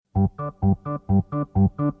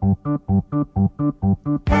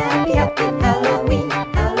Happy, happy Halloween,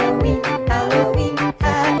 Halloween, Halloween.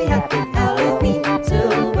 Happy, happy Halloween,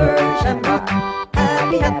 Silver Shamrock.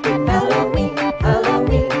 Happy, happy Halloween,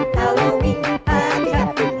 Halloween, Halloween. Happy,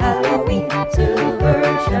 happy Halloween,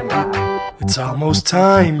 Silver Shamrock. It's almost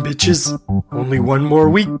time, bitches. Only one more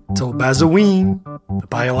week till Bazoween. The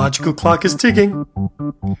biological clock is ticking.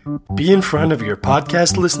 Be in front of your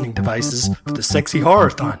podcast listening devices for the Sexy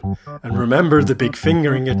Horror-thon. And remember the big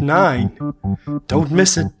fingering at 9. Don't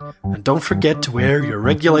miss it. And don't forget to wear your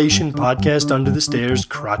regulation podcast under the stairs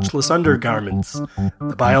crotchless undergarments.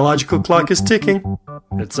 The biological clock is ticking.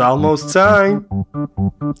 It's almost time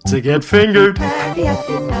to get fingered. Happy,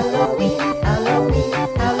 happy Halloween, Halloween,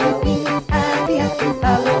 Halloween. Happy, happy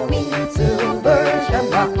Halloween, Silver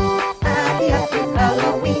Shamrock. Happy, happy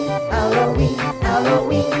Halloween, Halloween,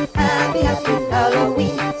 Halloween. Happy, happy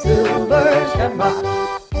Halloween, Silver Shamrock.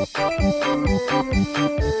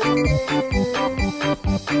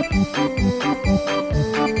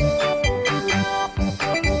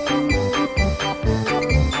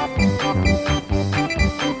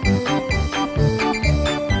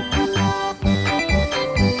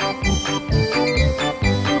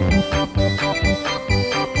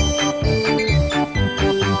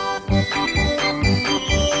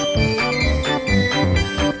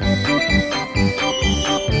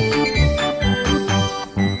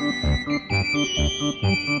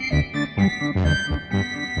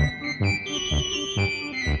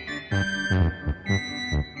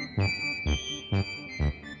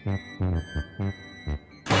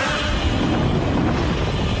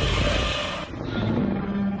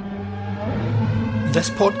 This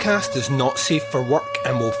podcast is not safe for work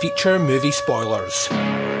and will feature movie spoilers.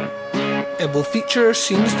 It will feature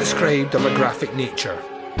scenes described of a graphic nature.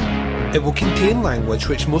 It will contain language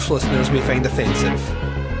which most listeners may find offensive.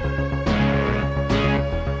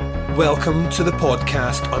 Welcome to the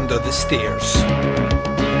podcast Under the Stairs.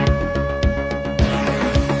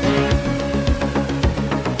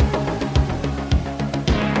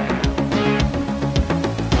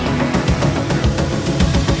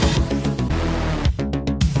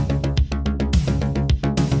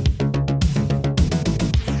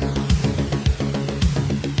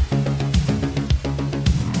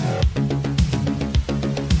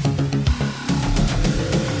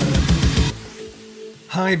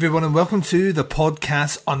 Hi everyone and welcome to the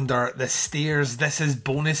podcast Under the Stairs. This is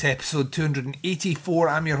bonus episode 284.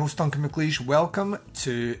 I'm your host Duncan McLeish. Welcome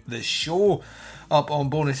to the show. Up on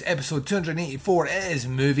bonus episode 284 it is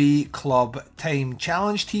Movie Club Time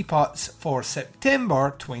Challenge Teapots for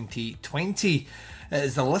September 2020. It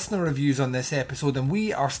is the listener reviews on this episode and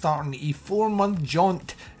we are starting a 4-month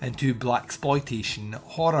jaunt into blaxploitation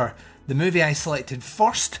horror. The movie I selected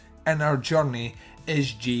first in our journey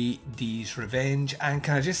is J.D.'s Revenge, and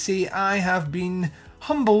can I just say I have been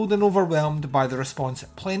humbled and overwhelmed by the response.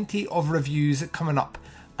 Plenty of reviews coming up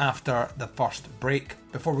after the first break.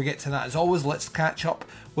 Before we get to that, as always, let's catch up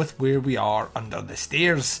with where we are under the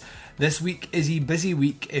stairs. This week is a busy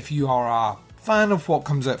week if you are a fan of what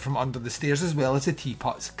comes out from Under the Stairs as well as the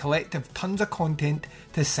Teapots Collective. Tons of content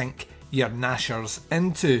to sink your nashers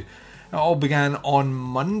into. It all began on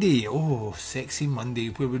Monday, sexy Monday,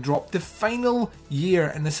 where we dropped the final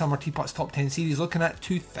year in the Summer Teapots Top 10 series, looking at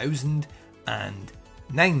 2009.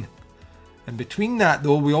 And between that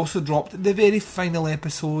though, we also dropped the very final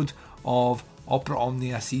episode of Opera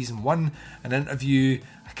Omnia Season 1, an interview,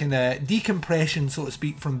 a kind of decompression, so to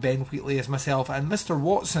speak, from Ben Wheatley as myself and Mr.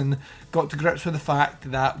 Watson got to grips with the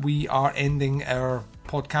fact that we are ending our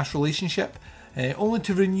podcast relationship, only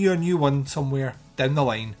to renew a new one somewhere down the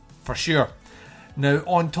line. For sure. Now,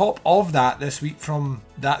 on top of that, this week from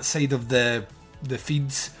that side of the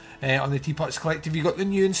feeds on the Teapots Collective, you got the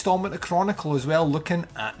new instalment of Chronicle as well, looking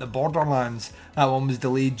at the Borderlands. That one was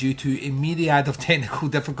delayed due to a myriad of technical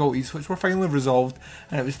difficulties, which were finally resolved,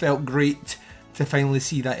 and it was felt great to finally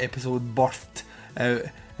see that episode birthed out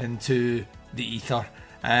into the ether.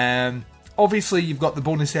 Obviously, you've got the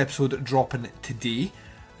bonus episode dropping today.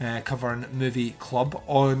 Covering Movie Club.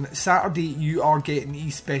 On Saturday you are getting a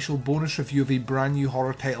special bonus review of a brand new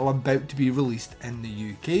horror title about to be released in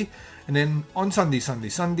the UK. And then on Sunday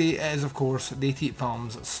it is of course the 88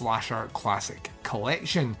 Films Slasher Classic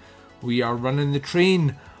Collection. We are running the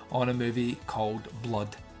train on a movie called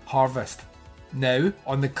Blood Harvest. Now,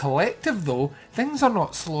 on the Collective though, things are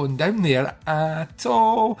not slowing down there at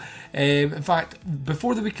all. In fact,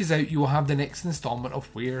 before the week is out, you will have the next instalment of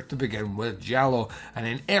Where to Begin with Giallo. And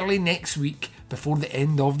then early next week, before the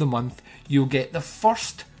end of the month, you'll get the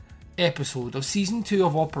first episode of Season 2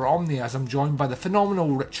 of Opera Omnia, as I'm joined by the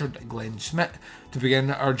phenomenal Richard Glenn Schmidt to begin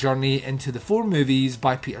our journey into the 4 movies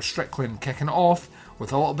by Peter Strickland, kicking it off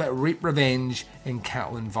with a little bit of Rape Revenge in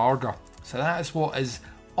Katalin Varga. So that is what is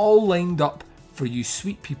all lined up for you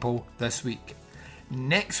sweet people this week.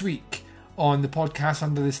 Next week on the podcast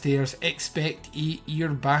Under the Stairs, expect a ear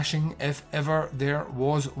bashing if ever there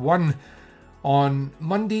was one. On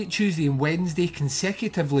Monday, Tuesday and Wednesday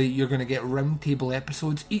consecutively, you're going to get roundtable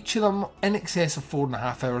episodes, each of them in excess of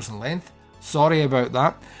 4.5 hours in length. Sorry about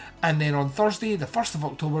that. And then on Thursday, the 1st of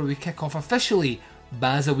October, we kick off officially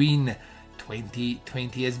Bazaween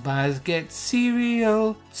 2020 as Baz gets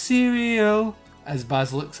cereal, as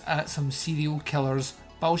Baz looks at some serial killers.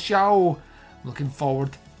 Bao Xiao. Looking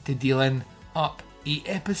forward to dealing up a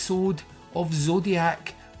episode of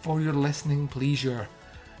Zodiac for your listening pleasure.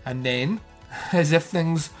 And then, as if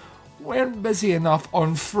things weren't busy enough,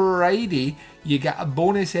 on Friday you get a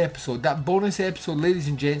bonus episode. That bonus episode, ladies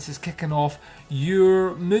and gents, is kicking off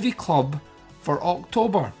your movie club for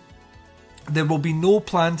October. There will be no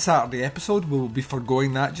planned Saturday episode. We will be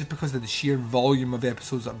foregoing that just because of the sheer volume of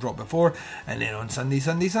episodes that I've dropped before. And then on Sunday,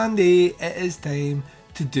 it is time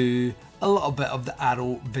to do a little bit of the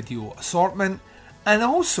Arrow video assortment, and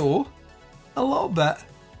also a little bit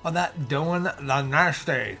of that Doing the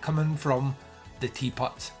Nasty coming from the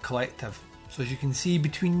Teapots Collective. So as you can see,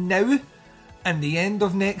 between now and the end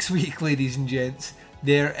of next week, ladies and gents,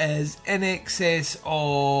 there is in excess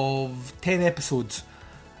of 10 episodes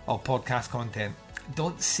of podcast content.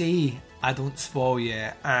 Don't say I don't spoil you,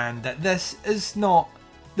 and that this is not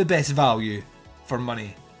the best value for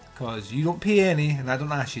money, because you don't pay any and I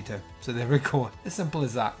don't ask you to. So there we go, as simple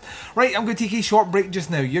as that. Right, I'm going to take a short break just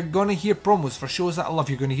now. You're going to hear promos for shows that I love.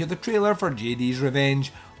 You're going to hear the trailer for JD's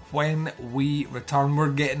Revenge. When we return, we're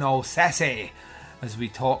getting all sassy as we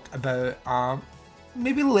talk about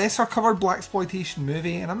maybe lesser covered blaxploitation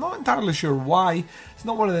movie, and I'm not entirely sure why. It's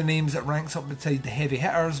not one of the names that ranks up beside the heavy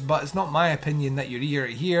hitters, but it's not my opinion that you're eager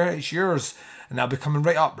to hear, it's yours. And I'll be coming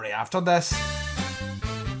right up right after this.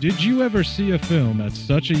 Did you ever see a film at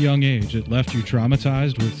such a young age it left you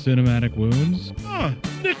traumatized with cinematic wounds?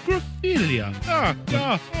 Necrophilia.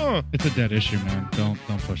 It's a dead issue, man. Don't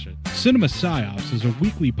push it. Cinema Psyops is a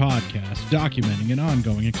weekly podcast documenting an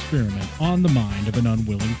ongoing experiment on the mind of an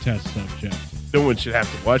unwilling test subject. No one should have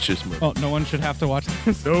to watch this movie. Oh, no one should have to watch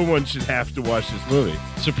this? No one should have to watch this movie.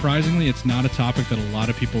 Surprisingly, it's not a topic that a lot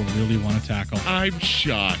of people really want to tackle. I'm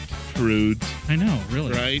shocked, Prudes. I know,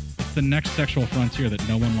 really. Right? It's the next sexual frontier that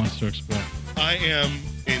no one wants to explore. I am,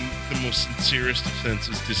 in the most sincerest of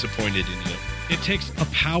senses, disappointed in you. It takes a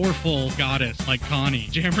powerful goddess like Connie,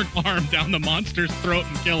 jam her arm down the monster's throat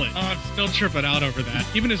and kill it. Oh, I'm still tripping out over that.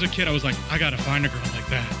 Even as a kid, I was like, I gotta find a girl like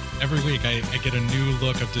that. Every week, I get a new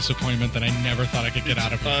look of disappointment that I never thought I could get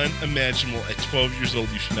out of her. Unimaginable. At 12 years old,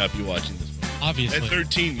 you should not be watching this movie. Obviously. At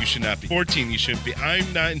 13, you should not be. 14, you shouldn't be.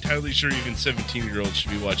 I'm not entirely sure even 17-year-olds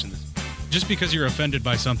should be watching this movie. Just because you're offended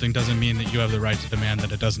by something doesn't mean that you have the right to demand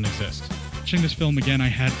that it doesn't exist. Watching this film again, I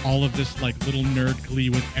had all of this like little nerd glee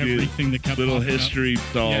with everything that kept little popping history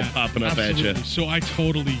up. doll popping up absolutely. at you. So I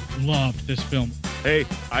totally loved this film. Hey,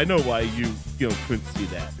 I know why you couldn't see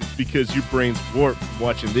that. It's because your brain's warped from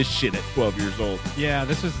watching this shit at 12 years old. Yeah,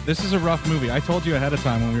 this is a rough movie. I told you ahead of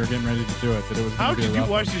time when we were getting ready to do it that it was How going to be a could you rough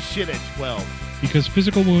watch one. this shit at 12? Because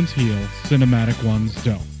physical wounds heal, cinematic ones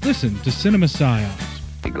don't. Listen to Cinema Psyops.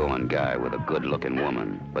 You going guy with a good-looking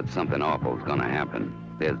woman, but something awful's gonna happen.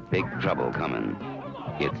 There's big trouble coming.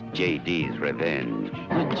 It's JD's Revenge.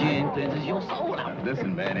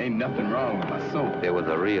 Listen, man, ain't nothing wrong with my soul. There was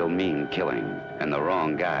a real mean killing, and the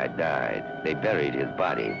wrong guy died. They buried his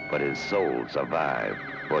body, but his soul survived.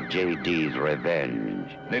 For JD's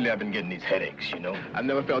Revenge. Lately, I've been getting these headaches, you know. I've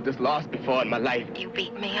never felt this lost before in my life. You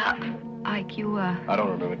beat me up. Ike, you, I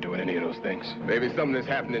don't remember doing any of those things. Maybe something is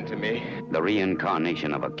happening to me. The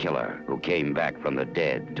reincarnation of a killer who came back from the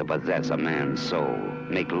dead to possess a man's soul,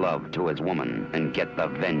 make love to his woman, and get the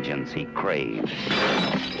vengeance he craves.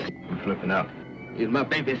 I'm flipping out. He's my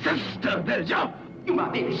baby sister, Betty Joe. You my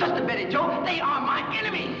baby sister, Betty Joe. They are my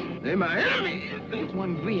enemies. They're my enemies. There's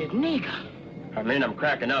one weird nigger. I mean, I'm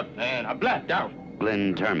cracking up, man. I blacked out.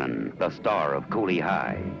 Glenn Turman, the star of Cooley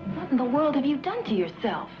High. What in the world have you done to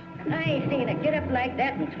yourself? I ain't seen a get up like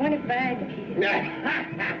that in 25 years.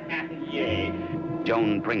 Yeah.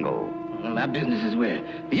 Joan Pringle. My business is where?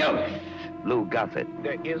 Theotis. Lou Gossett.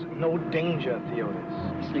 There is no danger,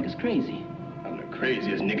 Theotis. This nigga's crazy. I'm the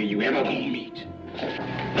craziest nigga you ever gonna meet.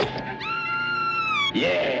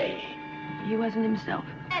 Yeah. He wasn't himself.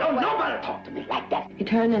 Don't nobody talk to me like that. He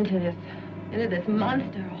turned into this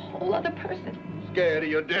monster, a whole other person. Scared of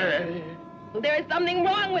your daddy. There is something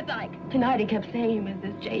wrong with Ike. Tonight he kept saying he was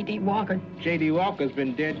this J.D. Walker. J.D. Walker's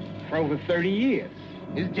been dead for over 30 years.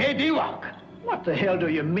 It's J.D. Walker. What the hell do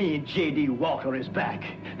you mean J.D. Walker is back?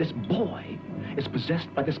 This boy is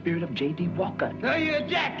possessed by the spirit of J.D. Walker. So you're a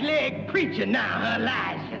jackleg preacher now,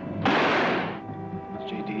 Elijah.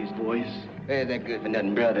 What's J.D.'s voice? There's that good for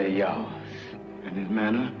nothing brother of yours. And his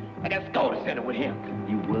manner? I got scored to settle with him.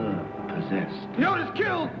 You were possessed. You just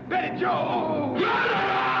killed Betty Joe.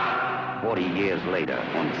 40 years later,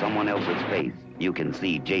 on someone else's face, you can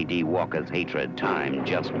see J.D. Walker's hatred time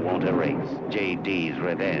just won't erase. J.D.'s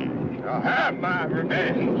revenge. I'll have my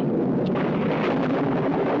revenge.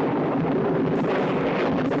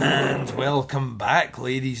 And welcome back,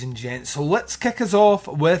 ladies and gents. So let's kick us off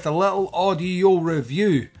with a little audio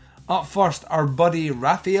review. Up first, our buddy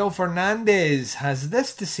Rafael Fernandez has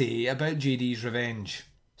this to say about J.D.'s revenge.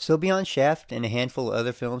 So beyond Shaft and a handful of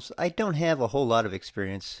other films, I don't have a whole lot of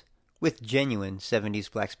experience with genuine 70s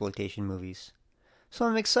blaxploitation movies. So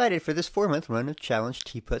I'm excited for this 4-month run of Challenge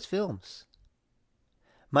Teapot's films.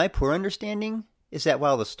 My poor understanding is that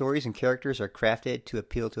while the stories and characters are crafted to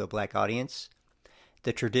appeal to a black audience,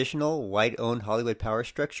 the traditional white-owned Hollywood power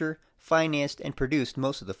structure financed and produced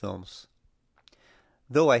most of the films.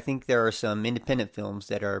 Though I think there are some independent films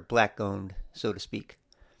that are black-owned, so to speak.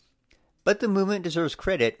 But the movement deserves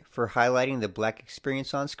credit for highlighting the black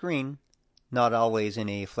experience on screen, not always in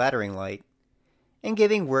a flattering light, and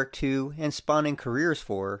giving work to and spawning careers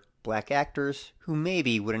for black actors who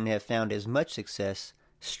maybe wouldn't have found as much success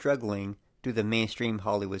struggling through the mainstream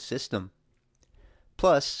Hollywood system.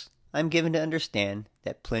 Plus, I'm given to understand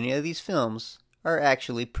that plenty of these films are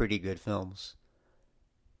actually pretty good films.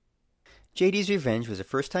 J.D.'s Revenge was a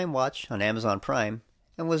first-time watch on Amazon Prime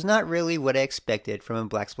and was not really what I expected from a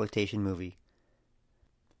blaxploitation movie.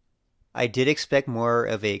 I did expect more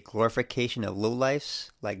of a glorification of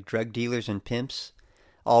lowlifes, like drug dealers and pimps,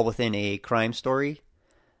 all within a crime story,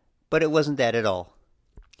 but it wasn't that at all.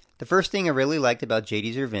 The first thing I really liked about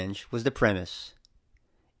J.D.'s Revenge was the premise.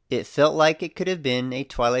 It felt like it could have been a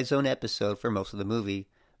Twilight Zone episode for most of the movie,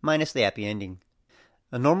 minus the happy ending.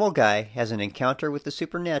 A normal guy has an encounter with the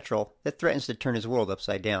supernatural that threatens to turn his world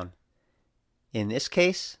upside down. In this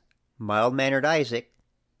case, mild-mannered Isaac,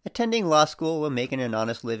 attending law school and making an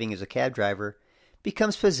honest living as a cab driver,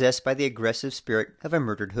 becomes possessed by the aggressive spirit of a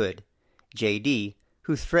murdered hood, J.D.,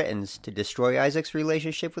 who threatens to destroy Isaac's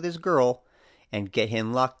relationship with his girl and get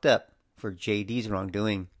him locked up for J.D.'s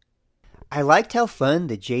wrongdoing. I liked how fun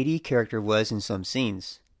the J.D. character was in some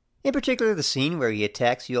scenes. In particular, the scene where he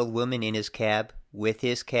attacks the old woman in his cab with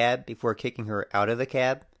his cab before kicking her out of the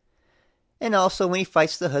cab. And also when he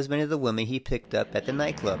fights the husband of the woman he picked up at the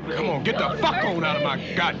nightclub. Come on, get the fuck on out of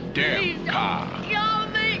my goddamn car. Kill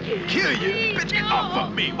me! Kill you? Bitch, get off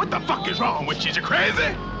of me. What the fuck is wrong with you? You crazy?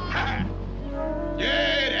 Ha.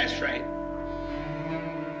 Yeah, that's right.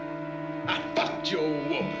 I fucked your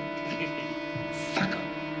woman. Sucker.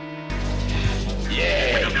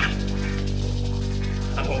 Yeah.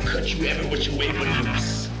 I'm gonna cut you every which way but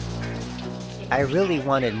loose. I really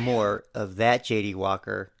wanted more of that J.D.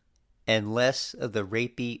 Walker and less of the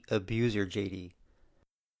rapey abuser J.D.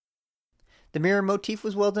 The mirror motif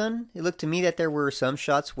was well done. It looked to me that there were some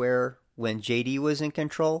shots where, when J.D. was in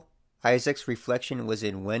control, Isaac's reflection was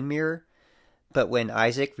in one mirror, but when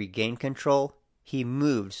Isaac regained control, he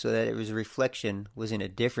moved so that his reflection was in a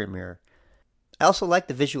different mirror. I also liked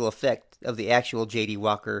the visual effect of the actual J.D.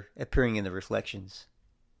 Walker appearing in the reflections.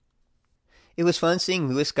 It was fun seeing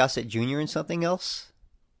Louis Gossett Jr. in something else.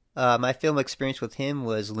 My film experience with him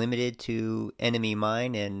was limited to Enemy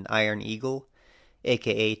Mine and Iron Eagle,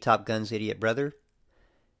 aka Top Gun's idiot brother.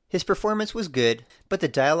 His performance was good, but the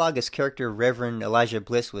dialogue his character Reverend Elijah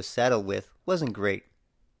Bliss was saddled with wasn't great,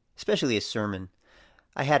 especially his sermon.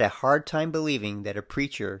 I had a hard time believing that a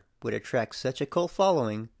preacher would attract such a cult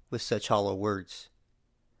following with such hollow words.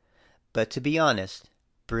 But to be honest,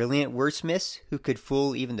 brilliant wordsmiths who could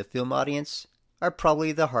fool even the film audience are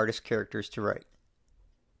probably the hardest characters to write.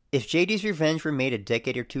 If J.D.'s Revenge were made a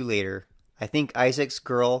decade or two later, I think Isaac's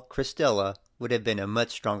girl, Christella, would have been a much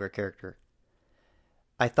stronger character.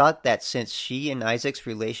 I thought that since she and Isaac's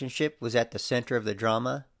relationship was at the center of the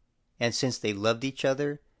drama, and since they loved each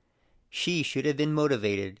other, she should have been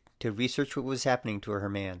motivated to research what was happening to her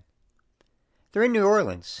man. They're in New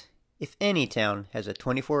Orleans. If any town has a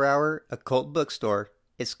 24-hour occult bookstore,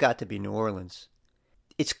 it's got to be New Orleans.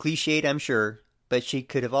 It's cliched, I'm sure, but she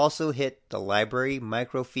could have also hit the library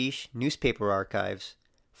microfiche newspaper archives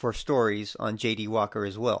for stories on J.D. Walker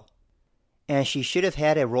as well. And she should have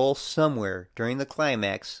had a role somewhere during the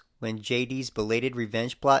climax when J.D.'s belated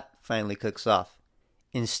revenge plot finally cooks off,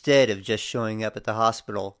 instead of just showing up at the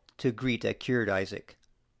hospital to greet a cured Isaac.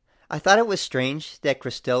 I thought it was strange that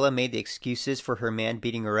Christella made the excuses for her man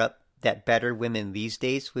beating her up that battered women these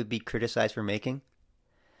days would be criticized for making.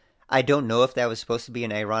 I don't know if that was supposed to be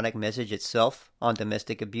an ironic message itself on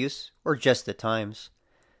domestic abuse or just the times.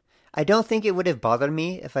 I don't think it would have bothered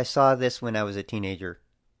me if I saw this when I was a teenager.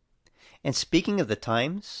 And speaking of the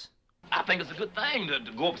times, I think it's a good thing to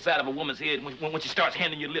go upside of a woman's head when she starts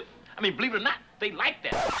handing you lip. I mean, believe it or not, they like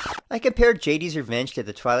that. I compared JD's Revenge to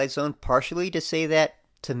The Twilight Zone partially to say that,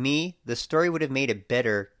 to me, the story would have made a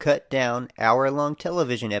better, cut-down, hour-long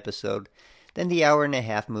television episode than the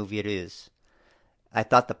hour-and-a-half movie it is. I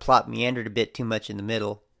thought the plot meandered a bit too much in the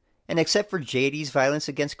middle, and except for JD's violence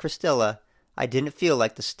against Christella, I didn't feel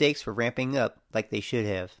like the stakes were ramping up like they should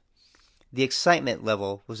have. The excitement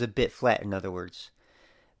level was a bit flat, in other words.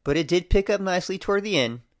 But it did pick up nicely toward the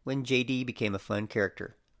end when JD became a fun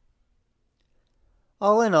character.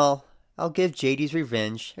 All in all, I'll give JD's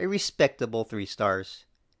Revenge a respectable 3 stars.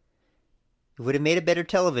 It would have made a better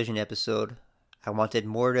television episode. I wanted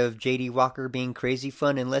more of JD Walker being crazy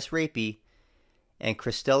fun and less rapey, and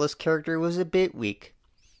Christella's character was a bit weak,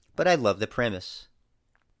 but I love the premise.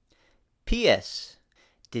 P.S.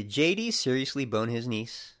 Did JD seriously bone his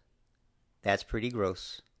niece? That's pretty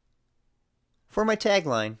gross. For my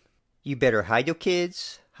tagline, you better hide your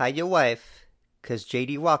kids, hide your wife, 'cause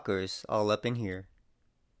JD Walker's all up in here.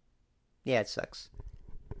 Yeah, it sucks.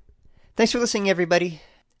 Thanks for listening, everybody,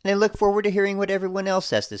 and I look forward to hearing what everyone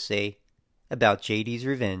else has to say about JD's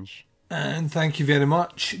Revenge. And thank you very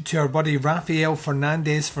much to our buddy Rafael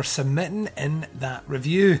Fernandez for submitting in that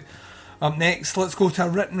review. Up next, let's go to a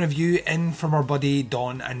written review in from our buddy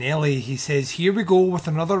Don Anelli. He says, here we go with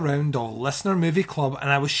another round of Listener Movie Club,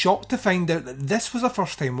 and I was shocked to find out that this was a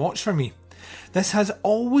first time watch for me. This has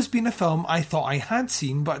always been a film I thought I had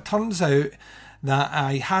seen, but it turns out that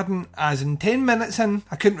I hadn't, as in 10 minutes in,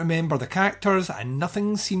 I couldn't remember the characters and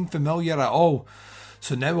nothing seemed familiar at all.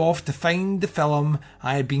 So now off to find the film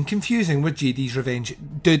I had been confusing with JD's Revenge.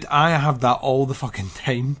 Dude, I have that all the fucking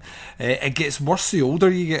time. It gets worse the older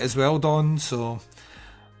you get as well, Don, so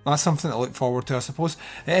that's something to look forward to, I suppose.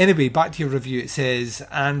 Anyway, back to your review. It says,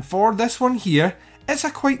 and for this one here, it's a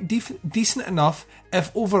quite decent enough, if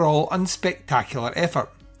overall unspectacular effort.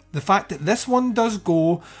 The fact that this one does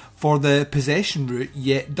go for the possession route,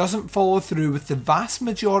 yet doesn't follow through with the vast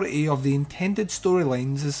majority of the intended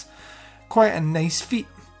storylines is quite a nice feat,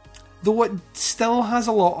 though it still has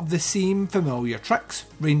a lot of the same familiar tricks,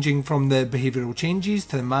 ranging from the behavioural changes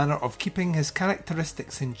to the manner of keeping his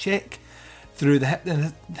characteristics in check through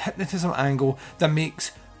the hypnotism angle that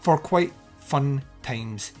makes for quite fun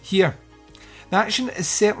times here. The action is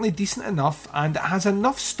certainly decent enough, and it has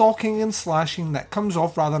enough stalking and slashing that comes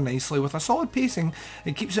off rather nicely with a solid pacing.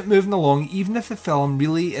 It keeps it moving along even if the film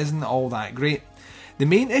really isn't all that great. The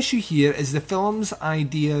main issue here is the film's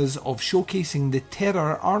ideas of showcasing the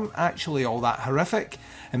terror aren't actually all that horrific,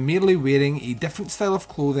 and merely wearing a different style of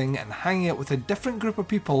clothing and hanging out with a different group of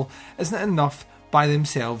people isn't enough by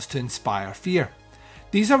themselves to inspire fear.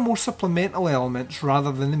 These are more supplemental elements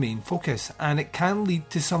rather than the main focus, and it can lead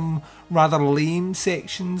to some rather lame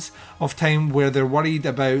sections of time where they're worried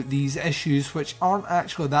about these issues which aren't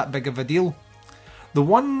actually that big of a deal.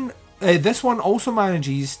 This one also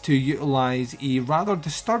manages to utilise a rather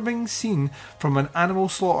disturbing scene from an animal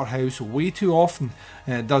slaughterhouse way too often,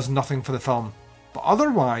 and it does nothing for the film. But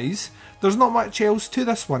otherwise, there's not much else to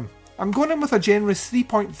this one. I'm going in with a generous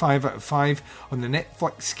 3.5 out of 5 on the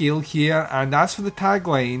Netflix scale here, and as for the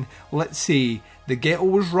tagline, let's say, the ghetto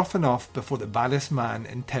was rough enough before the baddest man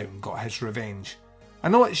in town got his revenge. I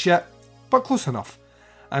know it's shit, but close enough.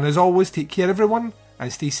 And as always, take care everyone,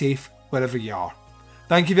 and stay safe wherever you are.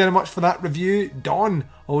 Thank you very much for that review, Don.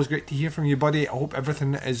 Always great to hear from you, buddy. I hope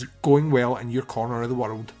everything is going well in your corner of the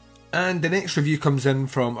world. And the next review comes in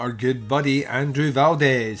from our good buddy Andrew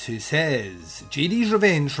Valdez, who says, JD's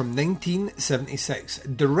Revenge from 1976,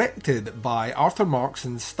 directed by Arthur Marks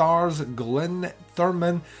and stars Glynn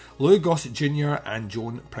Thurman, Louis Gossett Jr. and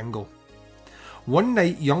Joan Pringle. One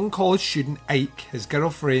night, young college student Ike, his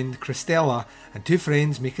girlfriend Christella, and 2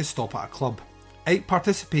 friends make a stop at a club. Ike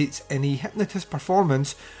participates in a hypnotist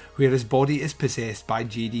performance where his body is possessed by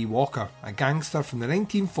J.D. Walker, a gangster from the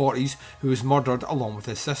 1940s who was murdered along with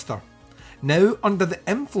his sister. Now under the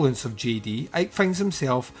influence of J.D., Ike finds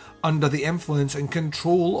himself under the influence and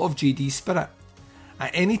control of J.D.'s spirit.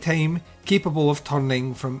 At any time, capable of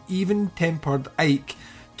turning from even-tempered Ike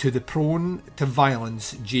to the prone to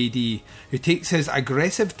violence J.D., who takes his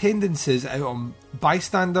aggressive tendencies out on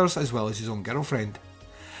bystanders as well as his own girlfriend.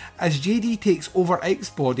 As JD takes over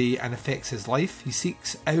Ike's body and affects his life, he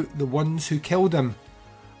seeks out the ones who killed him.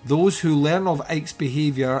 Those who learn of Ike's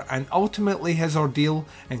behaviour and ultimately his ordeal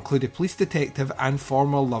include a police detective and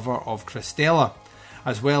former lover of Christella,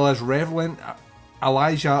 as well as Reverend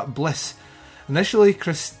Elijah Bliss. Initially,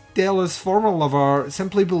 Christella's former lover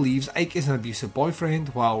simply believes Ike is an abusive boyfriend,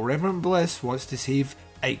 while Reverend Bliss wants to save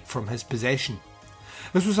Ike from his possession.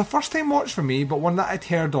 This was a first time watch for me, but one that I'd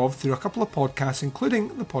heard of through a couple of podcasts,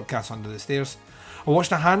 including the podcast Under the Stairs. I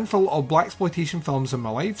watched a handful of blaxploitation films in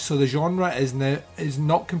my life, so the genre is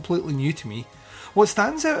not completely new to me. What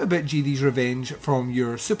stands out about JD's Revenge from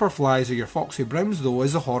your Superflies or your Foxy Browns though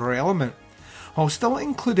is the horror element. While still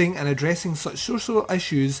including and addressing such social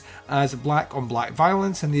issues as black on black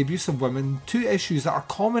violence and the abuse of women, two issues that are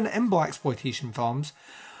common in blaxploitation films,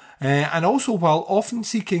 and also while often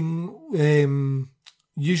seeking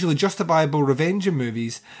usually justifiable revenge in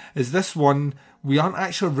movies, is this one we aren't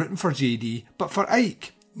actually rooting for JD, but for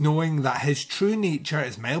Ike, knowing that his true nature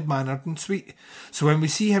is mild-mannered and sweet. So when we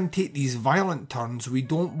see him take these violent turns, we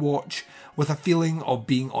don't watch with a feeling of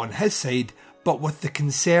being on his side, but with the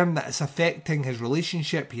concern that it's affecting his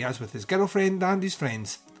relationship he has with his girlfriend and his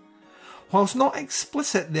friends. Whilst not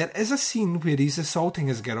explicit, there is a scene where he's assaulting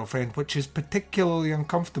his girlfriend, which is particularly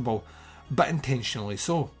uncomfortable, but intentionally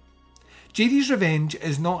so. JD's Revenge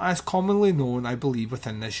is not as commonly known, I believe,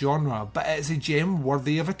 within this genre, but it is a gem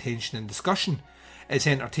worthy of attention and discussion. It's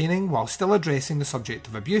entertaining while still addressing the subject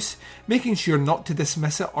of abuse, making sure not to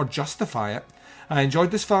dismiss it or justify it. I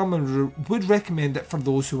enjoyed this film and would recommend it for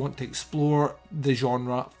those who want to explore the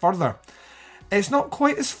genre further. It's not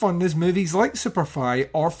quite as fun as movies like Superfly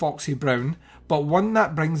or Foxy Brown, but one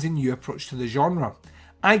that brings a new approach to the genre.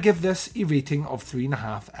 I give this a rating of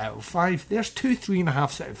 3.5 out of 5. There's two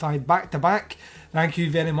 3.5s out of 5 back to back. Thank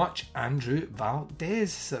you very much, Andrew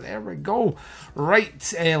Valdez. So there we go.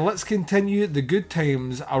 Right, let's continue. The good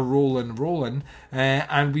times are rolling,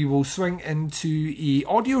 and we will swing into a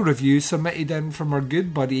audio review submitted in from our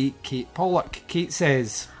good buddy Kate Pollock. Kate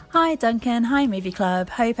says, Hi Duncan, hi Movie Club,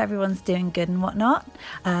 hope everyone's doing good and whatnot.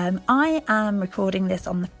 I am recording this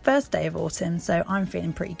on the first day of autumn, so I'm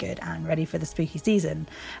feeling pretty good and ready for the spooky season.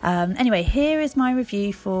 Anyway, here is my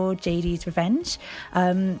review for JD's Revenge.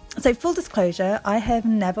 So full disclosure, I have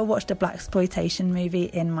never watched a blaxploitation movie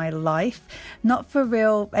in my life, not for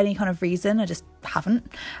real any kind of reason, I just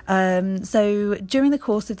haven't. So during the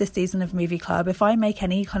course of this season of Movie Club, if I make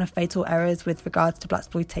any kind of fatal errors with regards to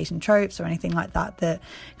blaxploitation tropes or anything like that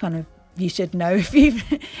kind of you should know if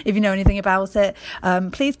you know anything about it,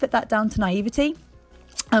 please put that down to naivety.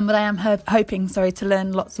 But I am hoping, to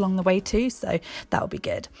learn lots along the way too, so that will be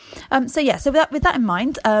good. So with that in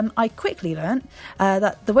mind, I quickly learnt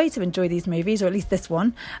that the way to enjoy these movies, or at least this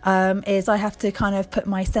one, is I have to kind of put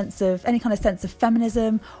my any kind of sense of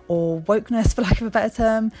feminism or wokeness, for lack of a better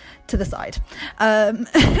term, to the side.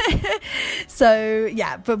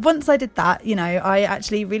 But once I did that, I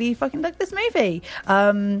actually really fucking liked this movie.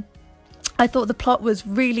 I thought the plot was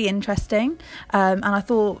really interesting, and I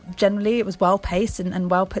thought generally it was well paced and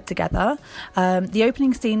well put together. The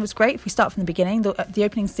opening scene was great. If we start from the beginning, the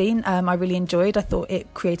opening scene I really enjoyed. I thought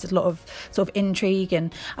it created a lot of sort of intrigue,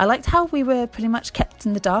 and I liked how we were pretty much kept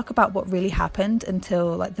in the dark about what really happened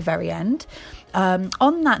until like the very end.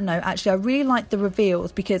 On that note, actually, I really liked the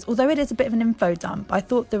reveals because although it is a bit of an info dump, I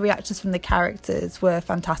thought the reactions from the characters were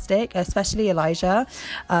fantastic, especially Elijah.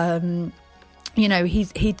 He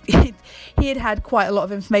had quite a lot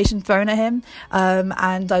of information thrown at him,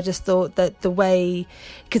 and I just thought that the way,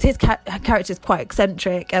 because his character is quite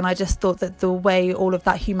eccentric, and I just thought that the way all of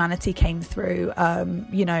that humanity came through, I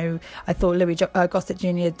thought Louis Gossett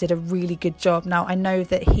Jr. did a really good job. Now I know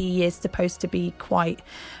that he is supposed to be quite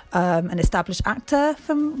an established actor,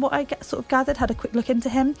 from what I gathered. Had a quick look into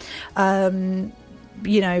him.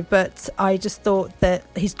 But I just thought that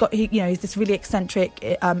he's this really eccentric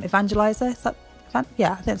evangelizer. Is that, I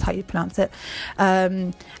think that's how you pronounce it.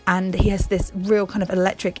 And he has this real kind of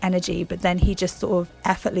electric energy, but then he just sort of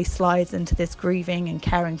effortlessly slides into this grieving and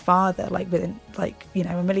caring father, within a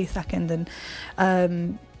millisecond.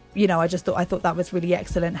 And I thought that was really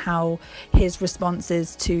excellent, how his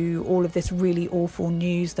responses to all of this really awful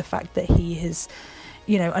news, the fact that he has,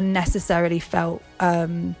 unnecessarily felt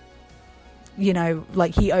like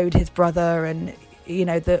he owed his brother, and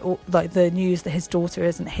the news that his daughter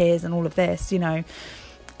isn't his, and all of this,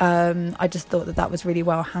 I just thought that was really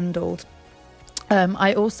well handled.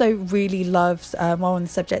 I also really loved, while on the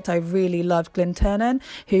subject, I really loved Glyn Turner,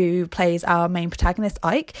 who plays our main protagonist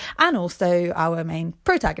Ike, and also our main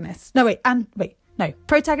protagonist.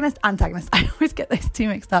 Protagonist, antagonist. I always get those two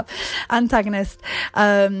mixed up. Antagonist,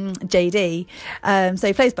 JD. So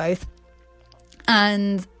he plays both.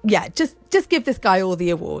 And yeah, just give this guy all the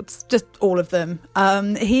awards, just all of them.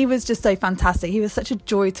 He was just so fantastic. He was such a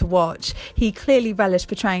joy to watch. He clearly relished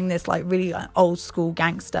portraying this like really old school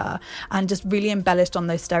gangster and just really embellished on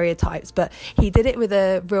those stereotypes. But he did it with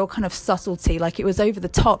a real kind of subtlety. Like, it was over the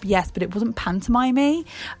top, yes, but it wasn't pantomime-y.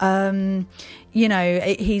 You know,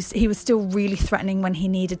 he was still really threatening when he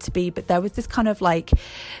needed to be, but there was this kind of like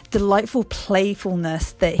delightful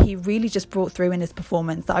playfulness that he really just brought through in his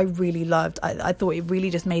performance that I really loved. I thought it really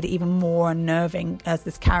just made it even more unnerving as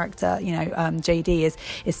this character, you know, JD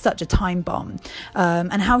is such a time bomb.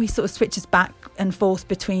 And how he sort of switches back and forth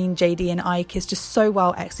between JD and Ike is just so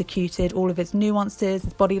well executed. All of his nuances,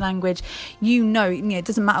 his body language, you know, it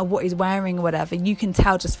doesn't matter what he's wearing or whatever, you can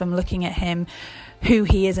tell just from looking at him who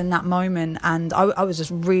he is in that moment, and I was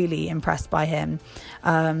just really impressed by him.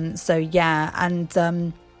 So yeah,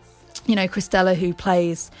 and you know, Christella, who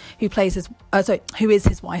is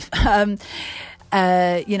his wife.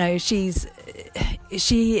 You know, she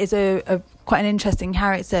is a quite an interesting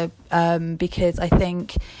character, because I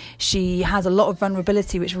think she has a lot of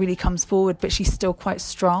vulnerability which really comes forward, but she's still quite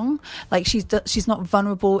strong. Like, she's not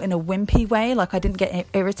vulnerable in a wimpy way. Like, I didn't get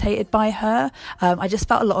irritated by her. I just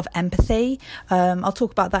felt a lot of empathy. I'll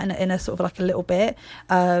talk about that in a sort of like a little bit.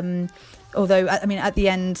 Although, I mean, at the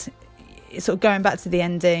end, sort of going back to the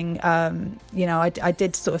ending, you know, I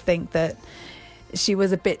did sort of think that she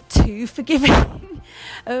was a bit too forgiving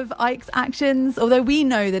of Ike's actions, although we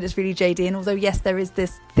know that it's really JD, and although yes, there is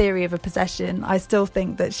this theory of a possession, I still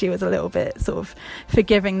think that she was a little bit sort of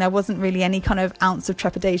forgiving. There wasn't really any kind of ounce of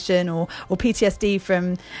trepidation or PTSD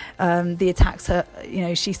from the attacks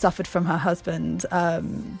she suffered from her husband,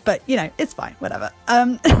 but you know, it's fine, whatever.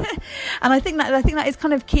 And I think that is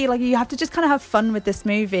kind of key. Like, you have to just kind of have fun with this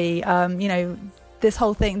movie. You know, this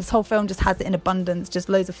whole film just has it in abundance, just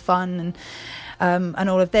loads of fun and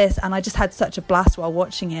all of this, and I just had such a blast while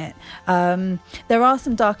watching it. There are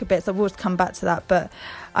some darker bits, I will come back to that, but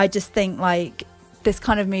I just think like this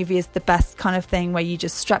kind of movie is the best kind of thing where you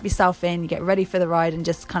just strap yourself in, you get ready for the ride, and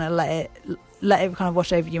just kind of let it kind of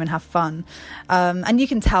wash over you and have fun. And you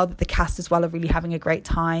can tell that the cast as well are really having a great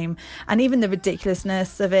time, and even the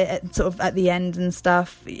ridiculousness of it at the end and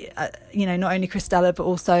stuff, you know, not only Christella but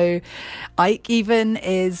also Ike even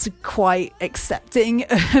is quite accepting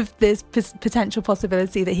of this potential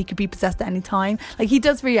possibility that he could be possessed at any time. Like, he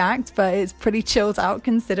does react, but it's pretty chilled out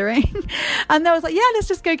considering. And they was like, yeah, let's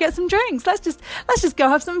just go get some drinks, let's just go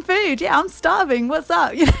have some food, yeah, I'm starving, what's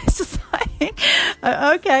up? You know, it's just like,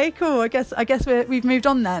 okay, cool, I guess we've moved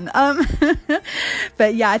on then.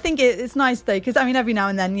 But yeah, I think it's nice though, because I mean, every now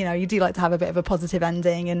and then, you know, you do like to have a bit of a positive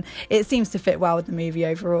ending, and it seems to fit well with the movie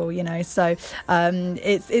overall, you know. So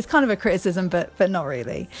it's kind of a criticism, but not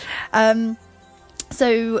really.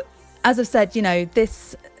 So as I've said, you know,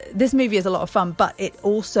 this movie is a lot of fun, but it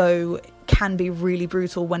also can be really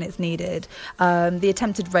brutal when it's needed. The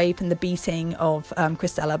attempted rape and the beating of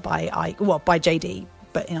Christella by JD,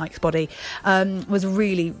 but in Ike's body, was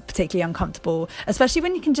really particularly uncomfortable, especially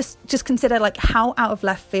when you can just consider like how out of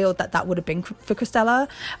left field that would have been for Christella.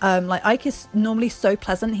 Like, Ike is normally so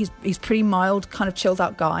pleasant, he's pretty mild, kind of chilled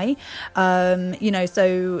out guy, you know,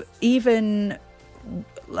 so even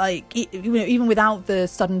like, even without the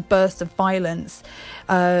sudden burst of violence,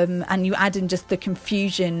 and you add in just the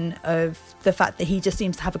confusion of the fact that he just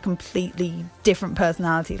seems to have a completely different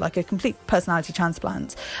personality, like a complete personality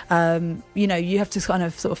transplant, you know, you have to kind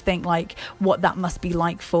of sort of think like what that must be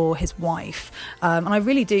like for his wife, and I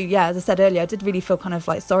really do, yeah, as I said earlier, I did really feel kind of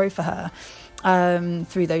like sorry for her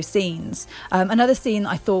through those scenes. Another scene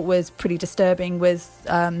I thought was pretty disturbing was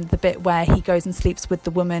the bit where he goes and sleeps with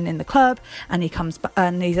the woman in the club, and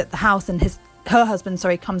he's at the house, and her husband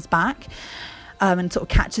comes back and sort of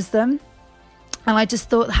catches them. And I just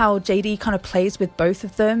thought how JD kind of plays with both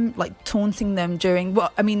of them, like taunting them during,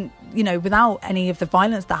 well, I mean, you know, without any of the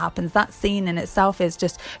violence that happens. That scene in itself is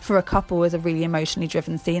just, for a couple, is a really emotionally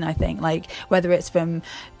driven scene, I think. Like, whether it's from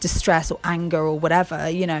distress or anger or whatever,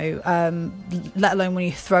 you know, let alone when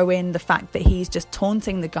you throw in the fact that he's just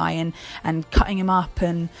taunting the guy and cutting him up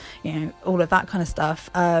and, you know, all of that kind of stuff.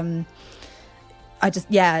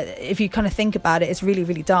 If you kind of think about it, it's really,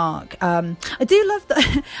 really dark. I do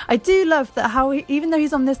love that how even though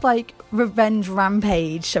he's on this like revenge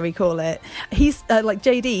rampage, shall we call it, he's like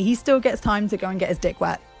JD, he still gets time to go and get his dick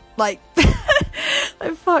wet. Like,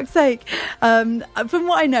 for fuck's sake. From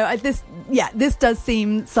what I know, this does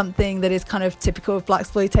seem something that is kind of typical of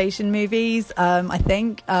blaxploitation movies, I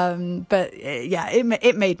think. But yeah,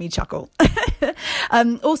 it made me chuckle.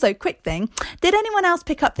 Also, quick thing, did anyone else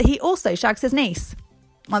pick up that he also shags his niece?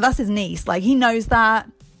 Well, that's his niece. Like, he knows that,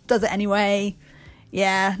 does it anyway.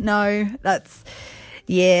 Yeah, no, that's...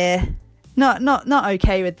 Yeah. Not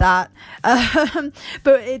okay with that,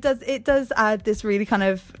 but it does add this really kind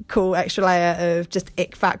of cool extra layer of just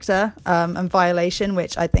ick factor and violation,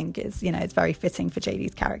 which I think is, it's very fitting for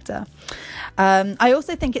JD's character. I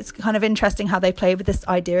also think it's kind of interesting how they play with this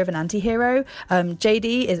idea of an anti-hero.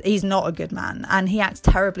 JD he's not a good man, and he acts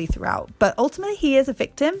terribly throughout, but ultimately he is a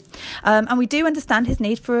victim, and we do understand his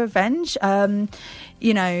need for revenge,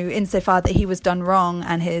 insofar that he was done wrong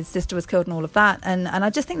and his sister was killed and all of that, and I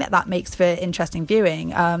just think that makes for interesting viewing.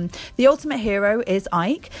 The ultimate hero is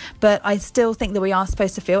Ike, but I still think that we are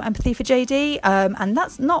supposed to feel empathy for JD, and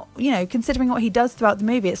that's not, considering what he does throughout the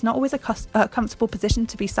movie, it's not always a comfortable position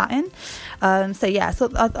to be sat in. So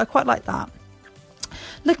I quite like that.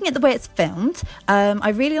 Looking at the way it's filmed, I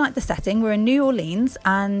really like the setting. We're in New Orleans,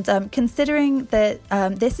 and considering that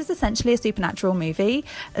this is essentially a supernatural movie,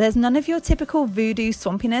 there's none of your typical voodoo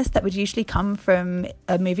swampiness that would usually come from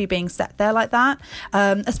a movie being set there like that,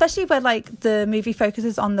 especially where the movie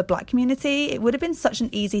focuses on the black community. It would have been such an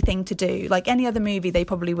easy thing to do. Like any other movie, they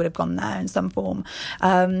probably would have gone there in some form.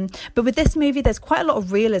 But with this movie, there's quite a lot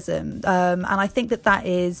of realism, and I think that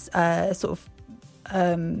is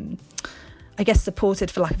I guess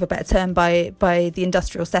supported, for lack of a better term, by the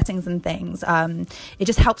industrial settings and things. It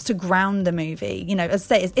just helps to ground the movie.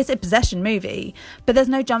 As I say, it's a possession movie, but there's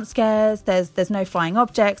no jump scares, there's no flying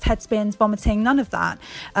objects, head spins, vomiting, none of that.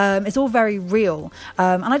 It's all very real,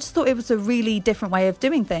 and I just thought it was a really different way of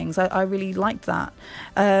doing things. I really liked that.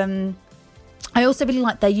 I also really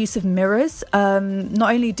like their use of mirrors.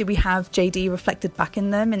 Not only do we have JD reflected back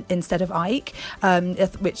in them instead of Ike,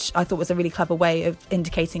 which I thought was a really clever way of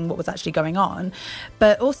indicating what was actually going on,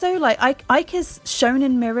 but also Ike is shown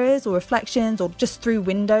in mirrors or reflections or just through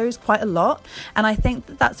windows quite a lot, and I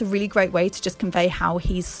think that's a really great way to just convey how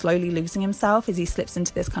he's slowly losing himself as he slips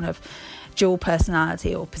into this kind of dual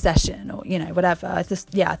personality or possession or whatever. I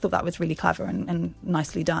thought that was really clever and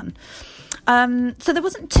nicely done. So there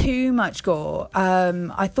wasn't too much gore.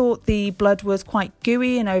 I thought the blood was quite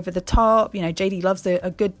gooey and over the top. JD loves a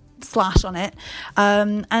good slash on it,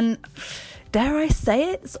 and dare I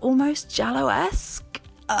say it's almost Giallo-esque.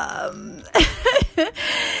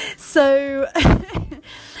 So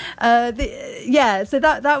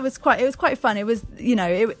that was quite fun. It was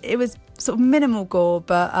it was sort of minimal gore,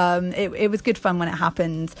 but it was good fun when it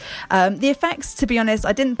happened. The effects, to be honest,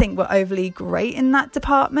 I didn't think were overly great in that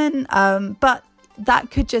department, but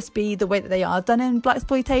that could just be the way that they are done in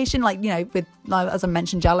blaxploitation. With as I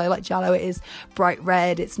mentioned, Giallo, it is bright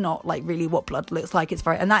red. It's not really what blood looks like. It's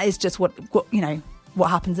very, and that is just what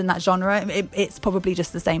happens in that genre. It's probably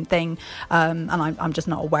just the same thing, and I'm just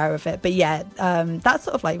not aware of it. But yeah, that's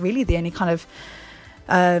sort of really the only kind of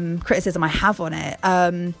criticism I have on it.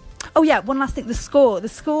 One last thing, the score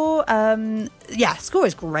score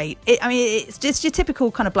is great. It's just your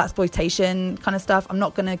typical kind of blaxploitation kind of stuff. I'm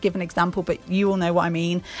not going to give an example, but you all know what I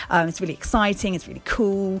mean. It's really exciting, it's really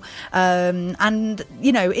cool, and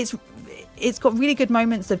it's got really good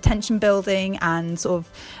moments of tension building and sort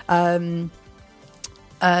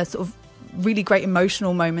of really great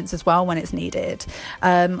emotional moments as well when it's needed.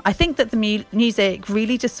 I think that the music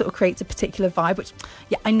really just sort of creates a particular vibe, which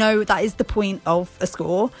I know that is the point of a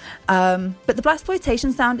score, but the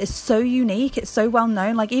blaxploitation sound is so unique, it's so well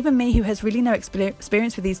known. Even me, who has really no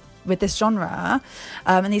experience with this genre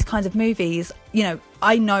and these kinds of movies,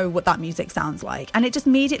 I know what that music sounds like, and it just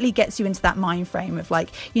immediately gets you into that mind frame of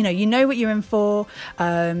you know what you're in for.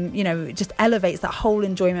 It just elevates that whole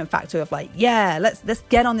enjoyment factor of let's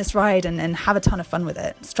get on this ride and have a ton of fun with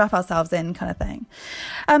it, strap ourselves in kind of thing.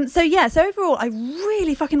 So overall I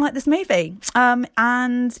really fucking like this movie,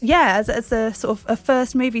 and as a sort of a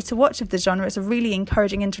first movie to watch of the genre, it's a really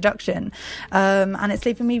encouraging introduction, and it's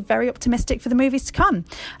leaving me very optimistic for the movies to come.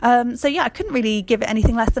 I couldn't really give it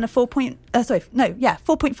anything less than a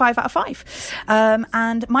 4.5 out of 5.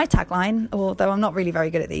 And my tagline, although I'm not really very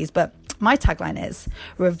good at these, but my tagline is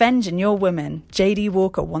 "Revenge in Your Woman. JD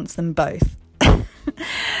Walker wants them both."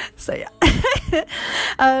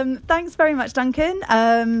 Thanks very much, Duncan,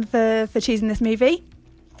 for choosing this movie.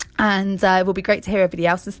 And it will be great to hear everybody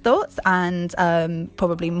else's thoughts, and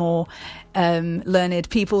probably more learned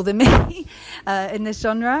people than me in this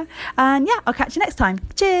genre. And I'll catch you next time.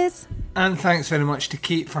 Cheers. And thanks very much to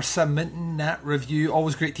Kate for submitting that review.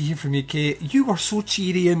 Always great to hear from you, Kate. You were so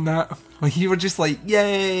cheery in that. You were just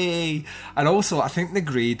yay! And also, I think the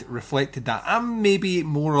grade reflected that. I'm maybe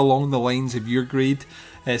more along the lines of your grade,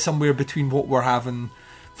 somewhere between what we're having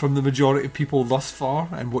from the majority of people thus far,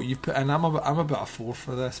 and what you've put in. I'm about a 4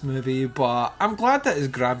 for this movie, but I'm glad that it's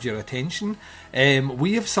grabbed your attention.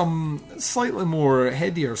 We have some slightly more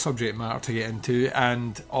headier subject matter to get into,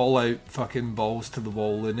 and all out fucking balls to the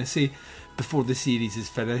wall lunacy before the series is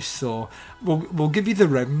finished. So we'll give you the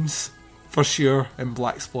rims for sure in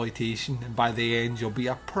blaxploitation, and by the end you'll be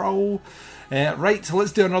a pro. Right, so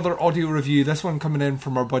let's do another audio review. This one coming in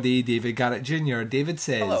from our buddy David Garrett Jr. David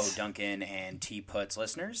says, hello, Duncan and T-Puts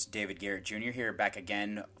listeners. David Garrett Jr. here, back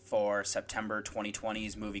again for September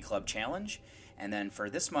 2020's Movie Club Challenge. And then for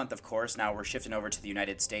this month, of course, now we're shifting over to the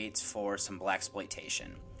United States for some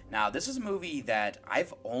blaxploitation. Now, this is a movie that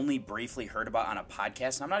I've only briefly heard about on a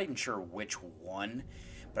podcast, and I'm not even sure which one,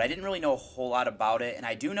 but I didn't really know a whole lot about it. And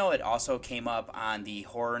I do know it also came up on the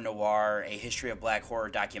Horror Noir, A History of Black Horror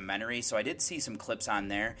documentary, so I did see some clips on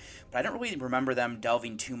there, but I don't really remember them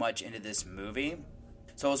delving too much into this movie.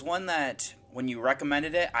 So it was one that, when you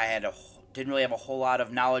recommended it, I didn't really have a whole lot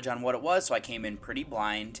of knowledge on what it was, so I came in pretty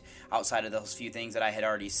blind outside of those few things that I had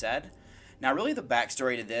already said. Now, really, the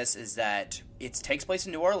backstory to this is that it takes place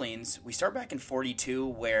in New Orleans. We start back in 1942,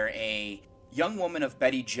 where a young woman of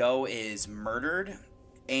Betty Jo is murdered,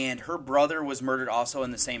 and her brother was murdered also in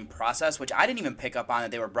the same process, which I didn't even pick up on that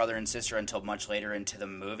they were brother and sister until much later into the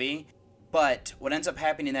movie. But what ends up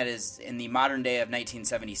happening that is, in the modern day of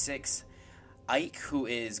 1976, Ike, who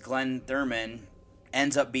is Glenn Thurman,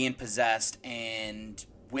 ends up being possessed, and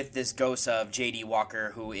with this ghost of J.D.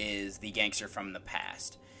 Walker, who is the gangster from the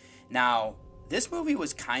past. Now, this movie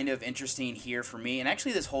was kind of interesting here for me, and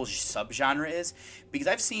actually this whole subgenre is, because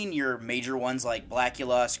I've seen your major ones like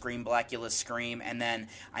Blackula, Scream, and then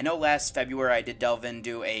I know last February I did delve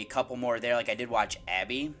into a couple more there, like I did watch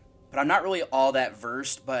Abby, but I'm not really all that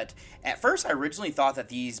versed. But at first I originally thought that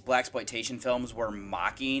these blaxploitation films were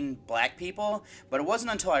mocking black people, but it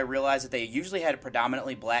wasn't until I realized that they usually had a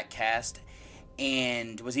predominantly black cast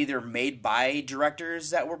and was either made by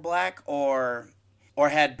directors that were black or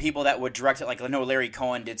had people that would direct it. Like I know Larry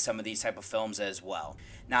Cohen did some of these type of films as well.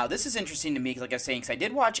 Now, this is interesting to me, like I was saying, because I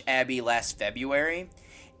did watch Abby last February,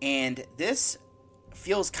 and this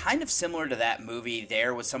feels kind of similar to that movie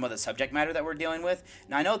there with some of the subject matter that we're dealing with.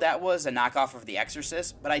 Now, I know that was a knockoff of The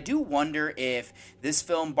Exorcist, but I do wonder if this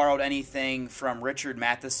film borrowed anything from Richard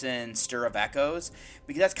Matheson's Stir of Echoes,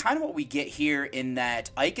 because that's kind of what we get here, in that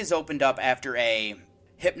Ike is opened up after a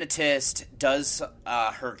hypnotist does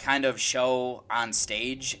her kind of show on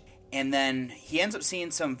stage, and then he ends up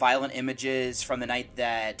seeing some violent images from the night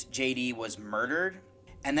that JD was murdered,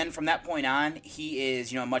 and then from that point on he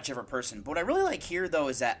is, a much different person. But what I really like here though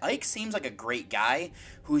is that Ike seems like a great guy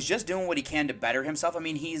who's just doing what he can to better himself. I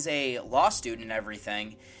mean, he's a law student and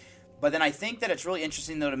everything, but then I think that it's really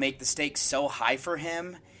interesting though to make the stakes so high for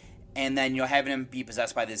him, and then having him be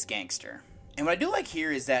possessed by this gangster. And what I do like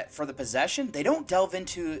here is that for the possession, they don't delve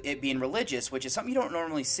into it being religious, which is something you don't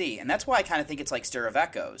normally see. And that's why I kind of think it's like Stir of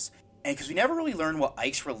Echoes. And because we never really learn what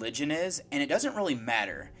Ike's religion is, and it doesn't really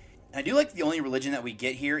matter. And I do like the only religion that we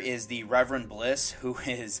get here is the Reverend Bliss, who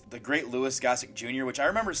is the great Louis Gossett Jr., which I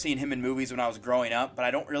remember seeing him in movies when I was growing up, but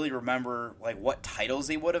I don't really remember what titles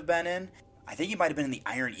he would have been in. I think he might have been in the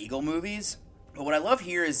Iron Eagle movies. But what I love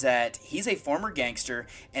here is that he's a former gangster,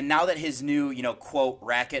 and now that his new, quote,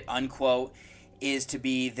 racket, unquote, is to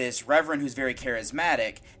be this reverend who's very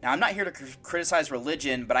charismatic. Now, I'm not here to criticize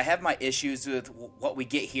religion, but I have my issues with what we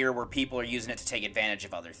get here where people are using it to take advantage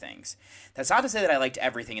of other things. That's not to say that I liked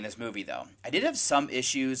everything in this movie, though. I did have some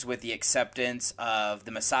issues with the acceptance of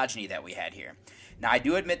the misogyny that we had here. Now, I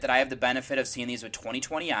do admit that I have the benefit of seeing these with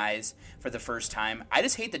 20/20 eyes for the first time. I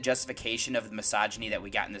just hate the justification of the misogyny that we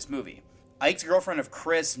got in this movie. Ike's girlfriend of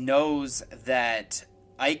Chris knows that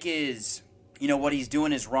Ike is, what he's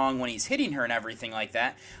doing is wrong when he's hitting her and everything like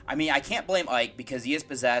that. I mean, I can't blame Ike because he is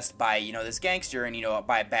possessed by, this gangster and,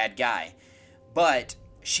 by a bad guy. But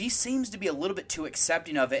she seems to be a little bit too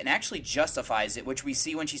accepting of it and actually justifies it, which we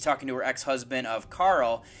see when she's talking to her ex-husband of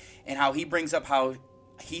Carl, and how he brings up how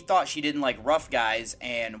he thought she didn't like rough guys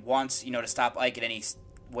and wants, to stop Ike in any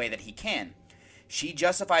way that he can. She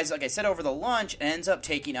justifies, like I said, over the lunch and ends up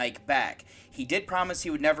taking Ike back. He did promise he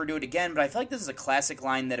would never do it again, but I feel like this is a classic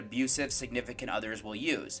line that abusive significant others will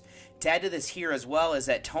use. To add to this here as well is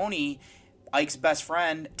that Tony, Ike's best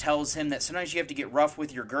friend, tells him that sometimes you have to get rough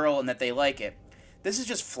with your girl and that they like it. This is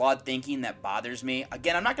just flawed thinking that bothers me.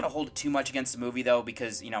 Again, I'm not going to hold it too much against the movie, though,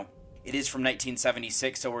 because, it is from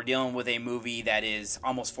 1976, so we're dealing with a movie that is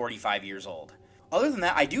almost 45 years old. Other than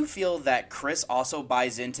that, I do feel that Chris also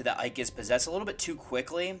buys into that Ike is possessed a little bit too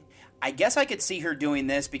quickly. I guess I could see her doing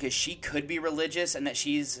this because she could be religious, and this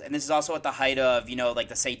is also at the height of, like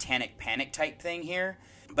the satanic panic type thing here.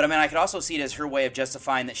 But I mean, I could also see it as her way of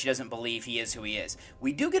justifying that she doesn't believe he is who he is.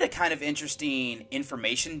 We do get a kind of interesting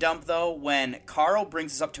information dump, though, when Carl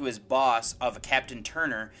brings us up to his boss of Captain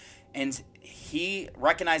Turner, and he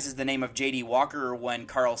recognizes the name of J.D. Walker when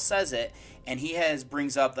Carl says it, and he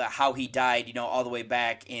brings up how he died, all the way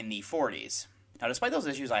back in the 40s. Now, despite those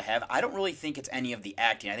issues I have, I don't really think it's any of the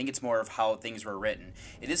acting. I think it's more of how things were written.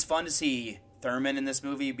 It is fun to see Thurman in this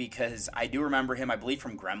movie because I do remember him, I believe,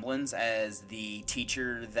 from Gremlins as the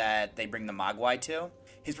teacher that they bring the Mogwai to.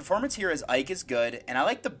 His performance here as Ike is good, and I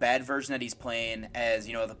like the bad version that he's playing as,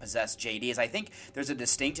 the possessed JD, as I think there's a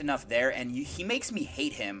distinct enough there, and he makes me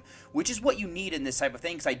hate him, which is what you need in this type of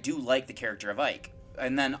thing, because I do like the character of Ike.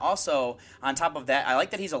 And then also, on top of that, I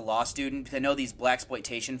like that he's a law student, because I know these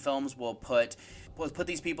blaxploitation films will put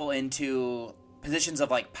these people into positions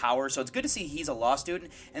of power, so it's good to see he's a law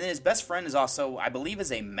student. And then his best friend is also, I believe,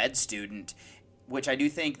 is a med student, which I do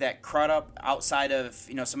think that Crudup, outside of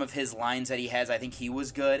some of his lines that he has, I think he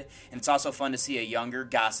was good. And it's also fun to see a younger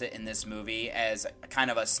Gossett in this movie as kind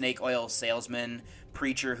of a snake oil salesman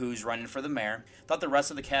preacher who's running for the mayor. Thought the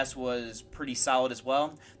rest of the cast was pretty solid as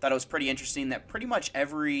well. Thought it was pretty interesting that pretty much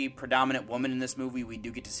every predominant woman in this movie we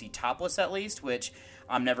do get to see topless at least, which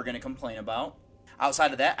I'm never going to complain about.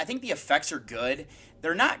 Outside of that, I think the effects are good.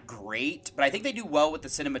 They're not great, but I think they do well with the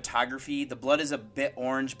cinematography. The blood is a bit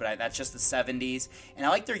orange, but that's just the 70s. And I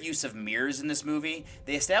like their use of mirrors in this movie.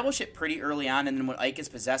 They establish it pretty early on, and then when Ike is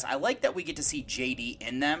possessed, I like that we get to see JD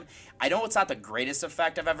in them. I know it's not the greatest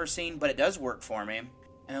effect I've ever seen, but it does work for me.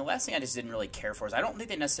 And the last thing I just didn't really care for is I don't think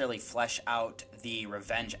they necessarily flesh out the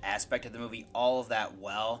revenge aspect of the movie all of that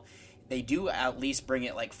well. They do at least bring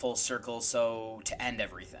it full circle to end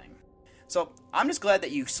everything. So I'm just glad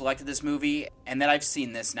that you selected this movie and that I've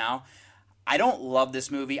seen this now. I don't love this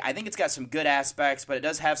movie. I think it's got some good aspects, but it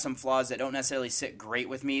does have some flaws that don't necessarily sit great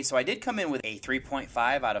with me. So I did come in with a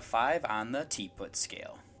 3.5 out of 5 on the T-Put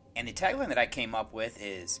scale. And the tagline that I came up with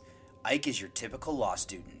is, Ike is your typical law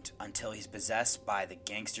student until he's possessed by the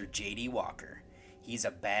gangster J.D. Walker. He's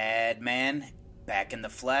a bad man, back in the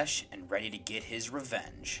flesh, and ready to get his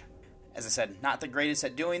revenge. As I said, not the greatest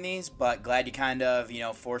at doing these, but glad you kind of,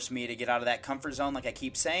 forced me to get out of that comfort zone like I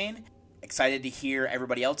keep saying. Excited to hear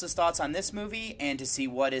everybody else's thoughts on this movie and to see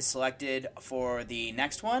what is selected for the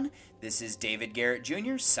next one. This is David Garrett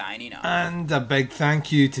Jr. signing off. And a big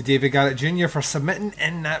thank you to David Garrett Jr. for submitting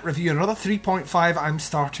in that review. Another 3.5. I'm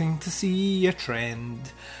starting to see a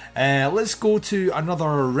trend. Let's go to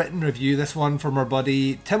another written review. This one from our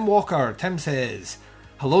buddy Tim Walker. Tim says,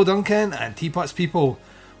 "Hello Duncan and Teapots people.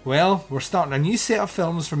 Well, we're starting a new set of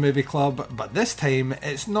films for Movie Club, but this time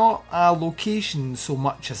it's not a location so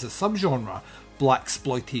much as a subgenre,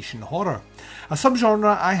 blaxploitation horror. A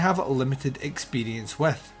subgenre I have limited experience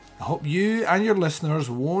with. I hope you and your listeners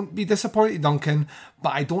won't be disappointed, Duncan,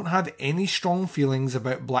 but I don't have any strong feelings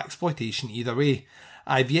about blaxploitation either way.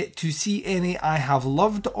 I've yet to see any I have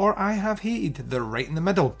loved or I have hated. They're right in the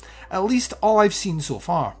middle, at least all I've seen so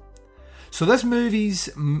far. So this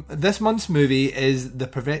month's movie is the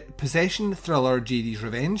possession thriller JD's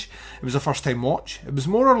Revenge. It was a first time watch. It was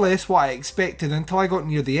more or less what I expected until I got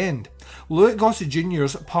near the end. Louis Gossett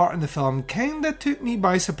Jr.'s part in the film kinda took me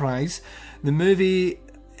by surprise. The movie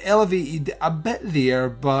elevated a bit there,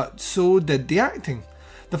 but so did the acting.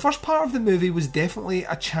 The first part of the movie was definitely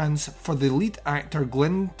a chance for the lead actor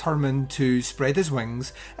Glyn Turman to spread his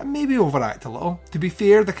wings and maybe overact a little. To be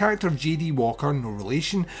fair, the character of J.D. Walker, no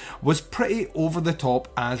relation, was pretty over the top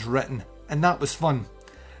as written, and that was fun.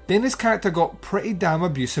 Then his character got pretty damn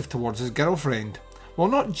abusive towards his girlfriend. Well,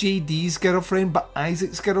 not J.D.'s girlfriend, but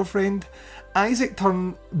Isaac's girlfriend. Isaac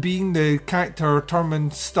being the character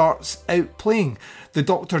Turman starts out playing, the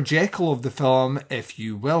Dr. Jekyll of the film, if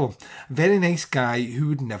you will. Very nice guy who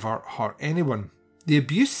would never hurt anyone. The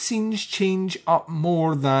abuse scenes change up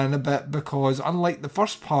more than a bit because, unlike the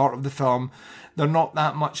first part of the film, they're not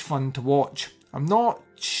that much fun to watch. I'm not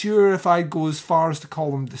sure if I'd go as far as to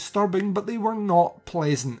call them disturbing, but they were not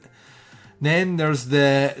pleasant. Then there's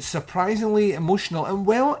the surprisingly emotional and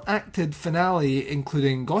well-acted finale,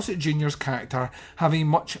 including Gossett Jr.'s character having a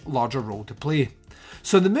much larger role to play.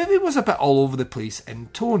 So the movie was a bit all over the place in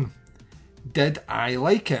tone. Did I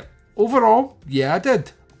like it? Overall, yeah I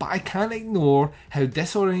did, but I can't ignore how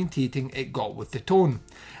disorientating it got with the tone.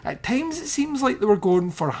 At times it seems like they were going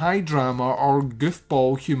for high drama or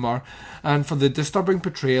goofball humour and for the disturbing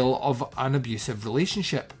portrayal of an abusive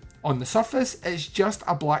relationship. On the surface, it's just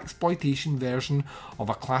a blaxploitation version of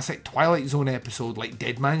a classic Twilight Zone episode like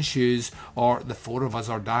Dead Man's Shoes or The Four of Us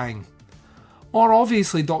Are Dying. Or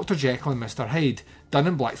obviously Dr. Jekyll and Mr. Hyde, done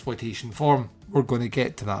in blaxploitation form. We're going to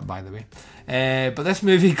get to that, by the way. But this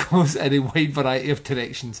movie goes in a wide variety of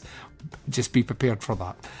directions. Just be prepared for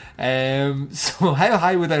that. So how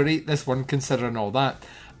high would I rate this one considering all that?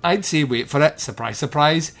 I'd say, wait for it, surprise,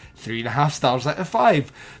 surprise, 3.5 stars out of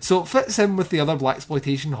 5. So it fits in with the other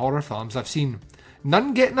blaxploitation horror films I've seen.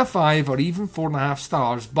 None getting a 5 or even 4.5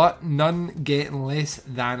 stars, but none getting less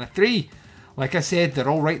than a 3. Like I said, they're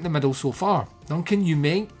all right in the middle so far. Duncan, you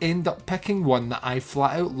may end up picking one that I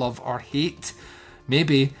flat out love or hate.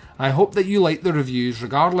 Maybe. I hope that you like the reviews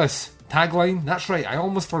regardless. Tagline, that's right, I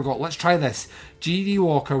almost forgot, let's try this. J.D.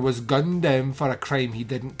 Walker was gunned down for a crime he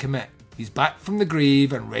didn't commit. He's back from the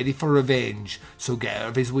grave and ready for revenge, so get out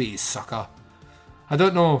of his way, sucker. I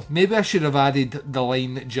don't know, maybe I should have added the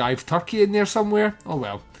line Jive Turkey in there somewhere. Oh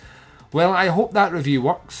well. Well, I hope that review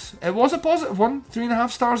works. It was a positive one,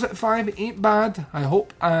 3.5 stars out of 5, ain't bad. I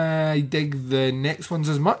hope I dig the next ones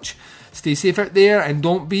as much. Stay safe out there and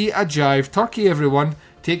don't be a Jive Turkey, everyone.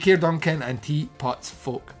 Take care, Duncan and Teapots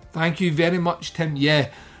folk. Thank you very much, Tim. Yeah,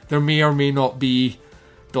 there may or may not be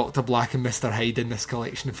Dr. Black and Mr. Hyde in this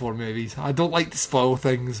collection of 4 movies. I don't like to spoil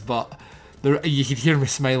things, but you can hear me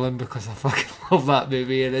smiling because I fucking love that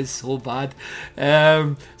movie. It is so bad.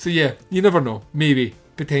 So yeah, you never know. Maybe,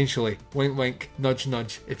 potentially. Wink wink, nudge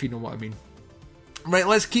nudge, if you know what I mean. Right,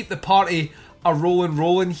 let's keep the party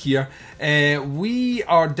rolling here. We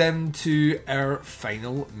are down to our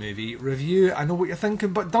final movie review. I know what you're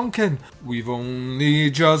thinking, but Duncan, we've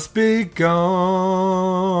only just begun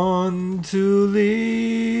to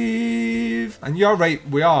leave. And you're right,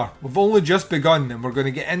 we are. We've only just begun, and we're going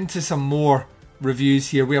to get into some more reviews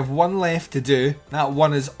here. We have one left to do. That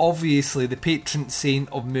one is obviously the patron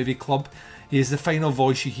saint of Movie Club. He is the final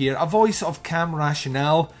voice you hear, a voice of Cam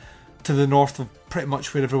Rationale, to the north of pretty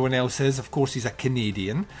much where everyone else is. Of course, he's a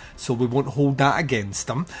Canadian, so we won't hold that against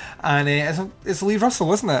him. And it's Lee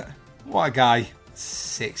Russell, isn't it? What a guy.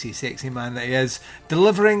 Sexy man that he is.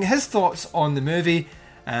 Delivering his thoughts on the movie.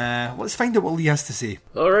 Let's find out what Lee has to say.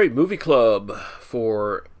 Alright, Movie Club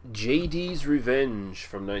for J.D.'s Revenge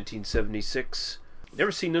from 1976.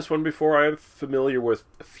 Never seen this one before. I'm familiar with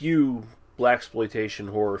a few blaxploitation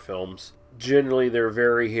horror films. Generally, they're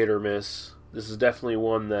very hit or miss. This is definitely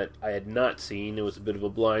one that I had not seen. It was a bit of a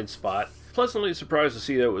blind spot. Pleasantly surprised to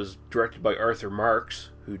see that it was directed by Arthur Marks,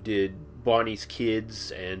 who did Bonnie's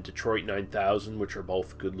Kids and Detroit 9000, which are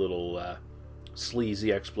both good little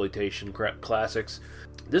sleazy exploitation classics.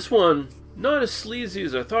 This one, not as sleazy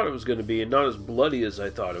as I thought it was going to be, and not as bloody as I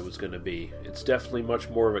thought it was going to be. It's definitely much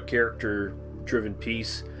more of a character-driven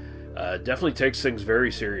piece. Definitely takes things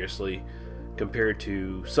very seriously compared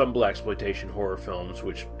to some blaxploitation horror films,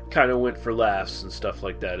 which kind of went for laughs and stuff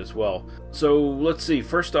like that as well. So let's see.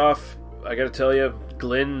 First off, I gotta tell you,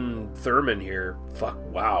 Glenn Thurman here,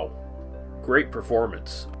 wow, great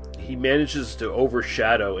performance. He manages to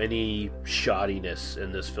overshadow any shoddiness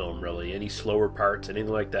in this film, really, any slower parts,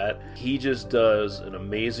 anything like that. He just does an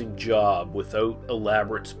amazing job without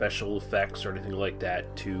elaborate special effects or anything like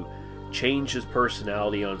that to change his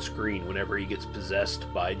personality on screen whenever he gets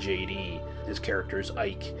possessed by JD. His character is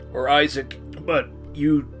Ike, or Isaac, but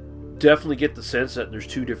you definitely get the sense that there's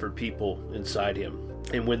 2 different people inside him.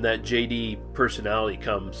 And when that JD personality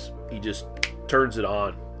comes, he just turns it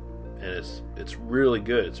on. And it's really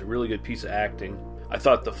good. It's a really good piece of acting. I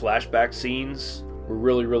thought the flashback scenes were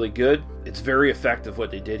really, really good. It's very effective what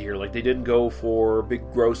they did here. Like, they didn't go for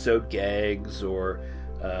big gross out gags or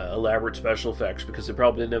elaborate special effects because they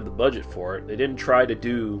probably didn't have the budget for it. They didn't try to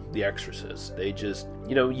do The Exorcist. They just,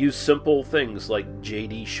 use simple things like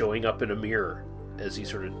JD showing up in a mirror as he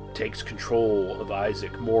sort of takes control of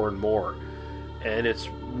Isaac more and more. And it's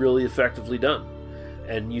really effectively done.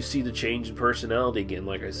 And you see the change in personality again,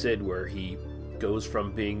 like I said, where he goes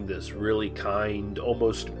from being this really kind,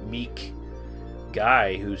 almost meek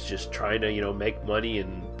guy who's just trying to, make money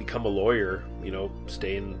and become a lawyer,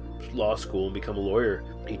 stay in law school and become a lawyer.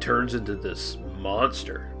 He turns into this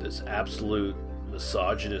monster, this absolute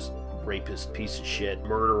misogynist, rapist piece of shit,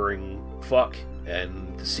 murdering fuck.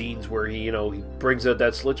 And the scenes where he brings out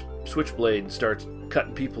that switchblade and starts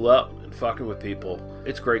cutting people up and fucking with people.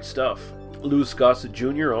 It's great stuff. Louis Gossett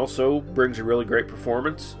Jr. also brings a really great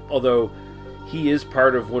performance, although he is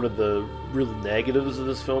part of one of the real negatives of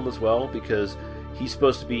this film as well, because he's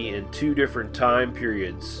supposed to be in 2 different time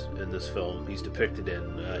periods in this film. He's depicted in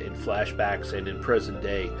flashbacks and in present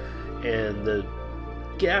day, and the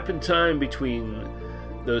gap in time between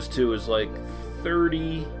those 2 is like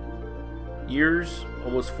 30 years,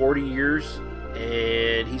 almost 40 years,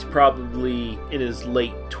 and he's probably in his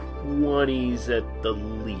late 20s at the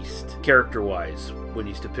least, character-wise, when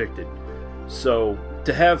he's depicted. So,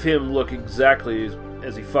 to have him look exactly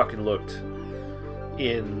as he fucking looked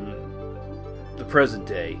in the present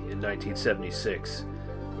day, in 1976,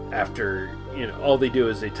 after, all they do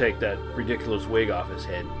is they take that ridiculous wig off his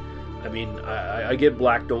head. I mean, I get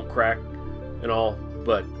black don't crack and all,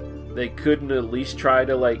 but they couldn't at least try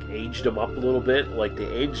to, aged him up a little bit. Like, they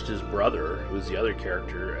aged his brother, who was the other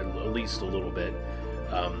character, at least a little bit.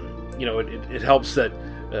 It helps that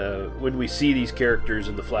when we see these characters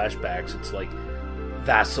in the flashbacks, it's like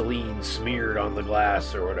Vaseline smeared on the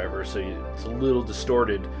glass or whatever, so it's a little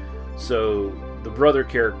distorted. So the brother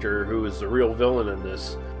character, who is the real villain in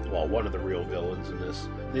this, well, one of the real villains in this,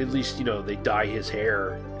 at least, they dye his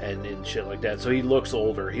hair and shit like that, so he looks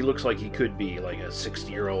older. He looks like he could be like a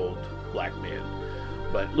 60-year-old black man.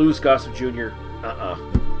 But Louis Gossett Jr.,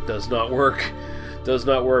 does not work. Does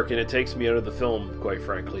not work, and it takes me out of the film, quite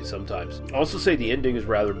frankly, sometimes. I'll also say the ending is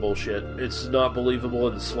rather bullshit. It's not believable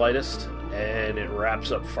in the slightest, and it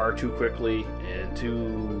wraps up far too quickly and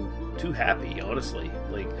too happy, honestly.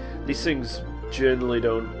 Like, these things generally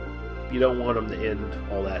you don't want them to end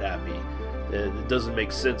all that happy. It doesn't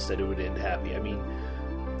make sense that it would end happy. I mean,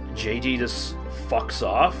 JD just fucks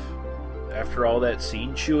off after all that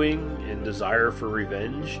scene chewing and desire for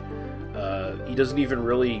revenge. He doesn't even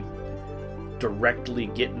really directly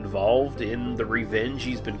get involved in the revenge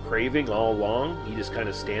he's been craving all along. He just kind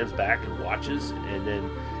of stands back and watches, and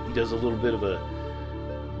then he does a little bit of a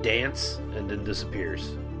dance and then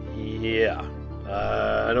disappears. Yeah,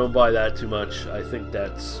 I don't buy that too much. I think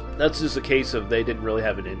that's just a case of they didn't really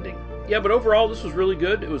have an ending. Yeah, but overall this was really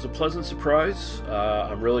good. It was a pleasant surprise.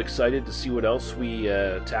 I'm really excited to see what else we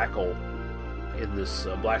tackle in this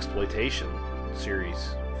blaxploitation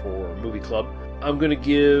series for Movie Club. I'm going to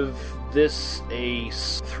give this a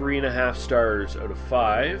 3.5 stars out of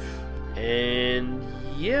 5. And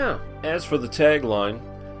yeah, as for the tagline,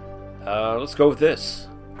 let's go with this.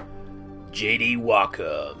 J.D.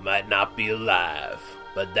 Walker might not be alive,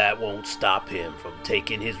 but that won't stop him from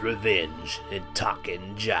taking his revenge and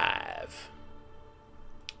talking jive.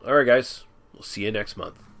 Alright guys, we'll see you next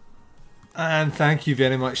month. And thank you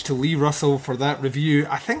very much to Lee Russell for that review.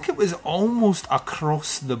 I think it was almost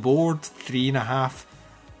across the board 3.5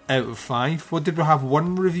 out of 5. What did we have?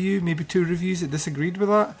 One review, maybe 2 reviews that disagreed with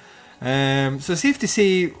that. So safe to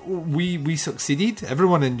say we succeeded.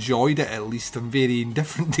 Everyone enjoyed it, at least in varying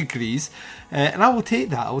different degrees. And I will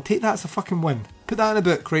take that. I will take that as a fucking win. Put that in a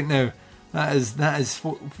book right now. That is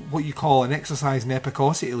what you call an exercise in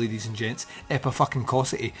epicosity, ladies and gents.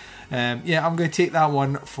 Epifucking-cosity. Yeah, I'm going to take that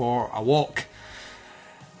one for a walk.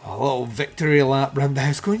 A little victory lap round the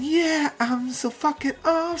house going, yeah, I'm so fucking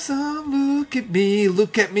awesome. Look at me.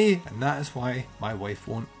 And that is why my wife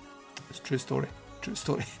won't. It's a true story. True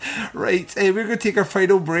story. Right, we're going to take our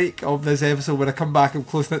final break of this episode. When I come back, I'm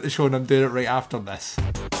closing out the show and I'm doing it right after this.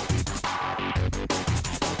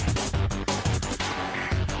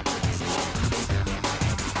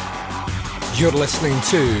 You're listening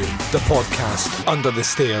to the podcast Under the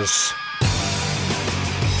Stairs.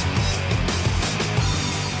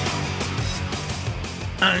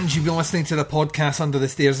 And you've been listening to the podcast Under the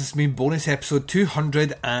Stairs. This has been bonus episode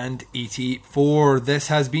 284. This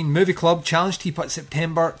has been Movie Club Challenge Teapot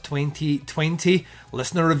September 2020.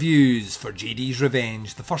 Listener reviews for JD's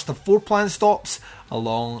Revenge. The first of 4 planned stops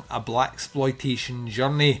along a blaxploitation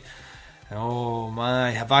journey. Oh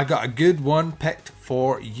my, have I got a good one picked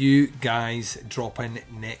for you guys dropping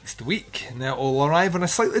next week. Now, it'll arrive on a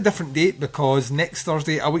slightly different date because next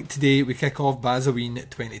Thursday, a week today, we kick off Bazoween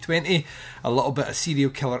 2020. A little bit of serial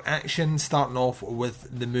killer action, starting off with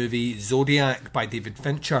the movie Zodiac by David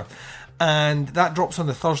Fincher. And that drops on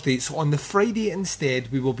the Thursday, so on the Friday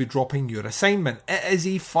instead we will be dropping Your Assignment. It is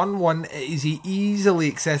a fun one, it is a easily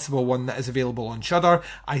accessible one that is available on Shudder,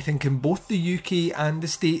 I think in both the UK and the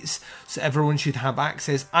States, so everyone should have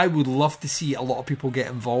access. I would love to see a lot of people get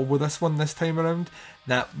involved with this one this time around.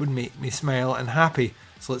 That would make me smile and happy,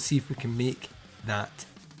 so let's see if we can make that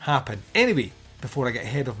happen. Anyway, before I get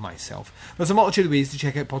ahead of myself, there's a multitude of ways to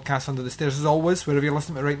check out Podcasts Under the Stairs. As always, wherever you're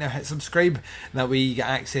listening to it right now, hit subscribe. That way you get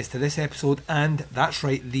access to this episode and, that's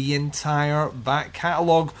right, the entire back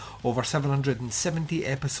catalogue. Over 770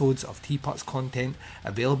 episodes of Teapot's content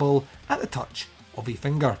available at the touch of a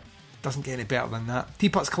finger. Doesn't get any better than that.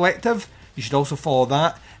 Teapot's Collective, you should also follow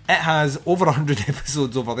that. It has over 100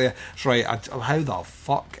 episodes over there. That's right, how the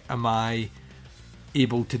fuck am I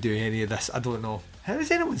able to do any of this? I don't know. How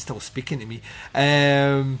is anyone still speaking to me? How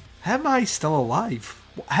am I still alive?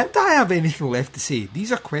 How do I have anything left to say?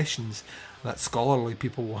 These are questions that scholarly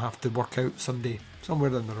people will have to work out someday, somewhere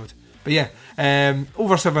down the road. But yeah,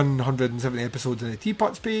 over 770 episodes on the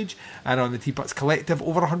Teapots page, and on the Teapots Collective,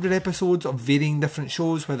 over 100 episodes of varying different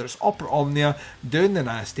shows, whether it's Opera Omnia, Down the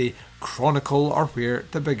Nasty, Chronicle, or Where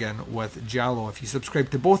to Begin with Giallo. If you subscribe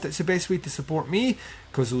to both, it's the best way to support me,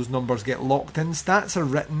 because those numbers get locked in, stats are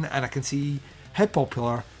written, and I can see how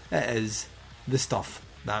popular it is, the stuff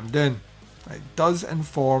that I'm doing. It does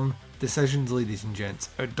inform decisions, ladies and gents.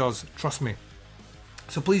 It does, trust me.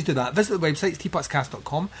 So please do that. Visit the website,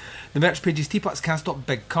 teapotscast.com. The merch page is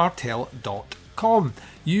teapotscast.bigcartel.com.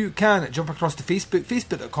 You can jump across to Facebook,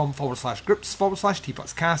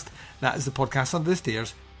 facebook.com/groups/teapotscast. That is the Podcast Under the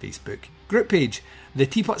Stairs Facebook group page. The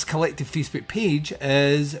Teapots Collective Facebook page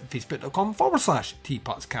is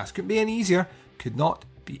facebook.com/teapotscast. Couldn't be any easier. Could not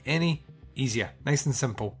be any easier. Nice and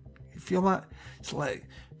simple. You feel that? It's like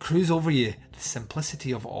cruise over you, the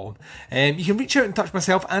simplicity of it all. You can reach out and touch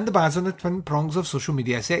myself and the Baz on the twin prongs of social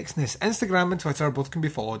media sexiness. Instagram and Twitter both can be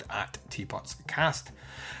followed at TeapotsCast.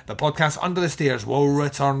 The Podcast Under the Stairs will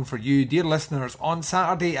return for you, dear listeners, on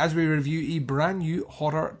Saturday as we review a brand new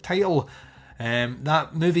horror title.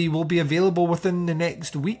 That movie will be available within the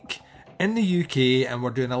next week in the UK, and we're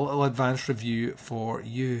doing a little advanced review for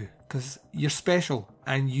you, because you're special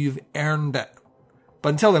and you've earned it. But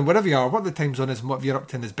until then, wherever you are, what the time zone is and what you're up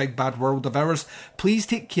to in this big bad world of ours, please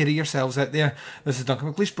take care of yourselves out there. This is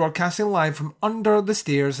Duncan McLeish broadcasting live from Under the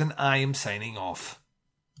Stairs, and I am signing off.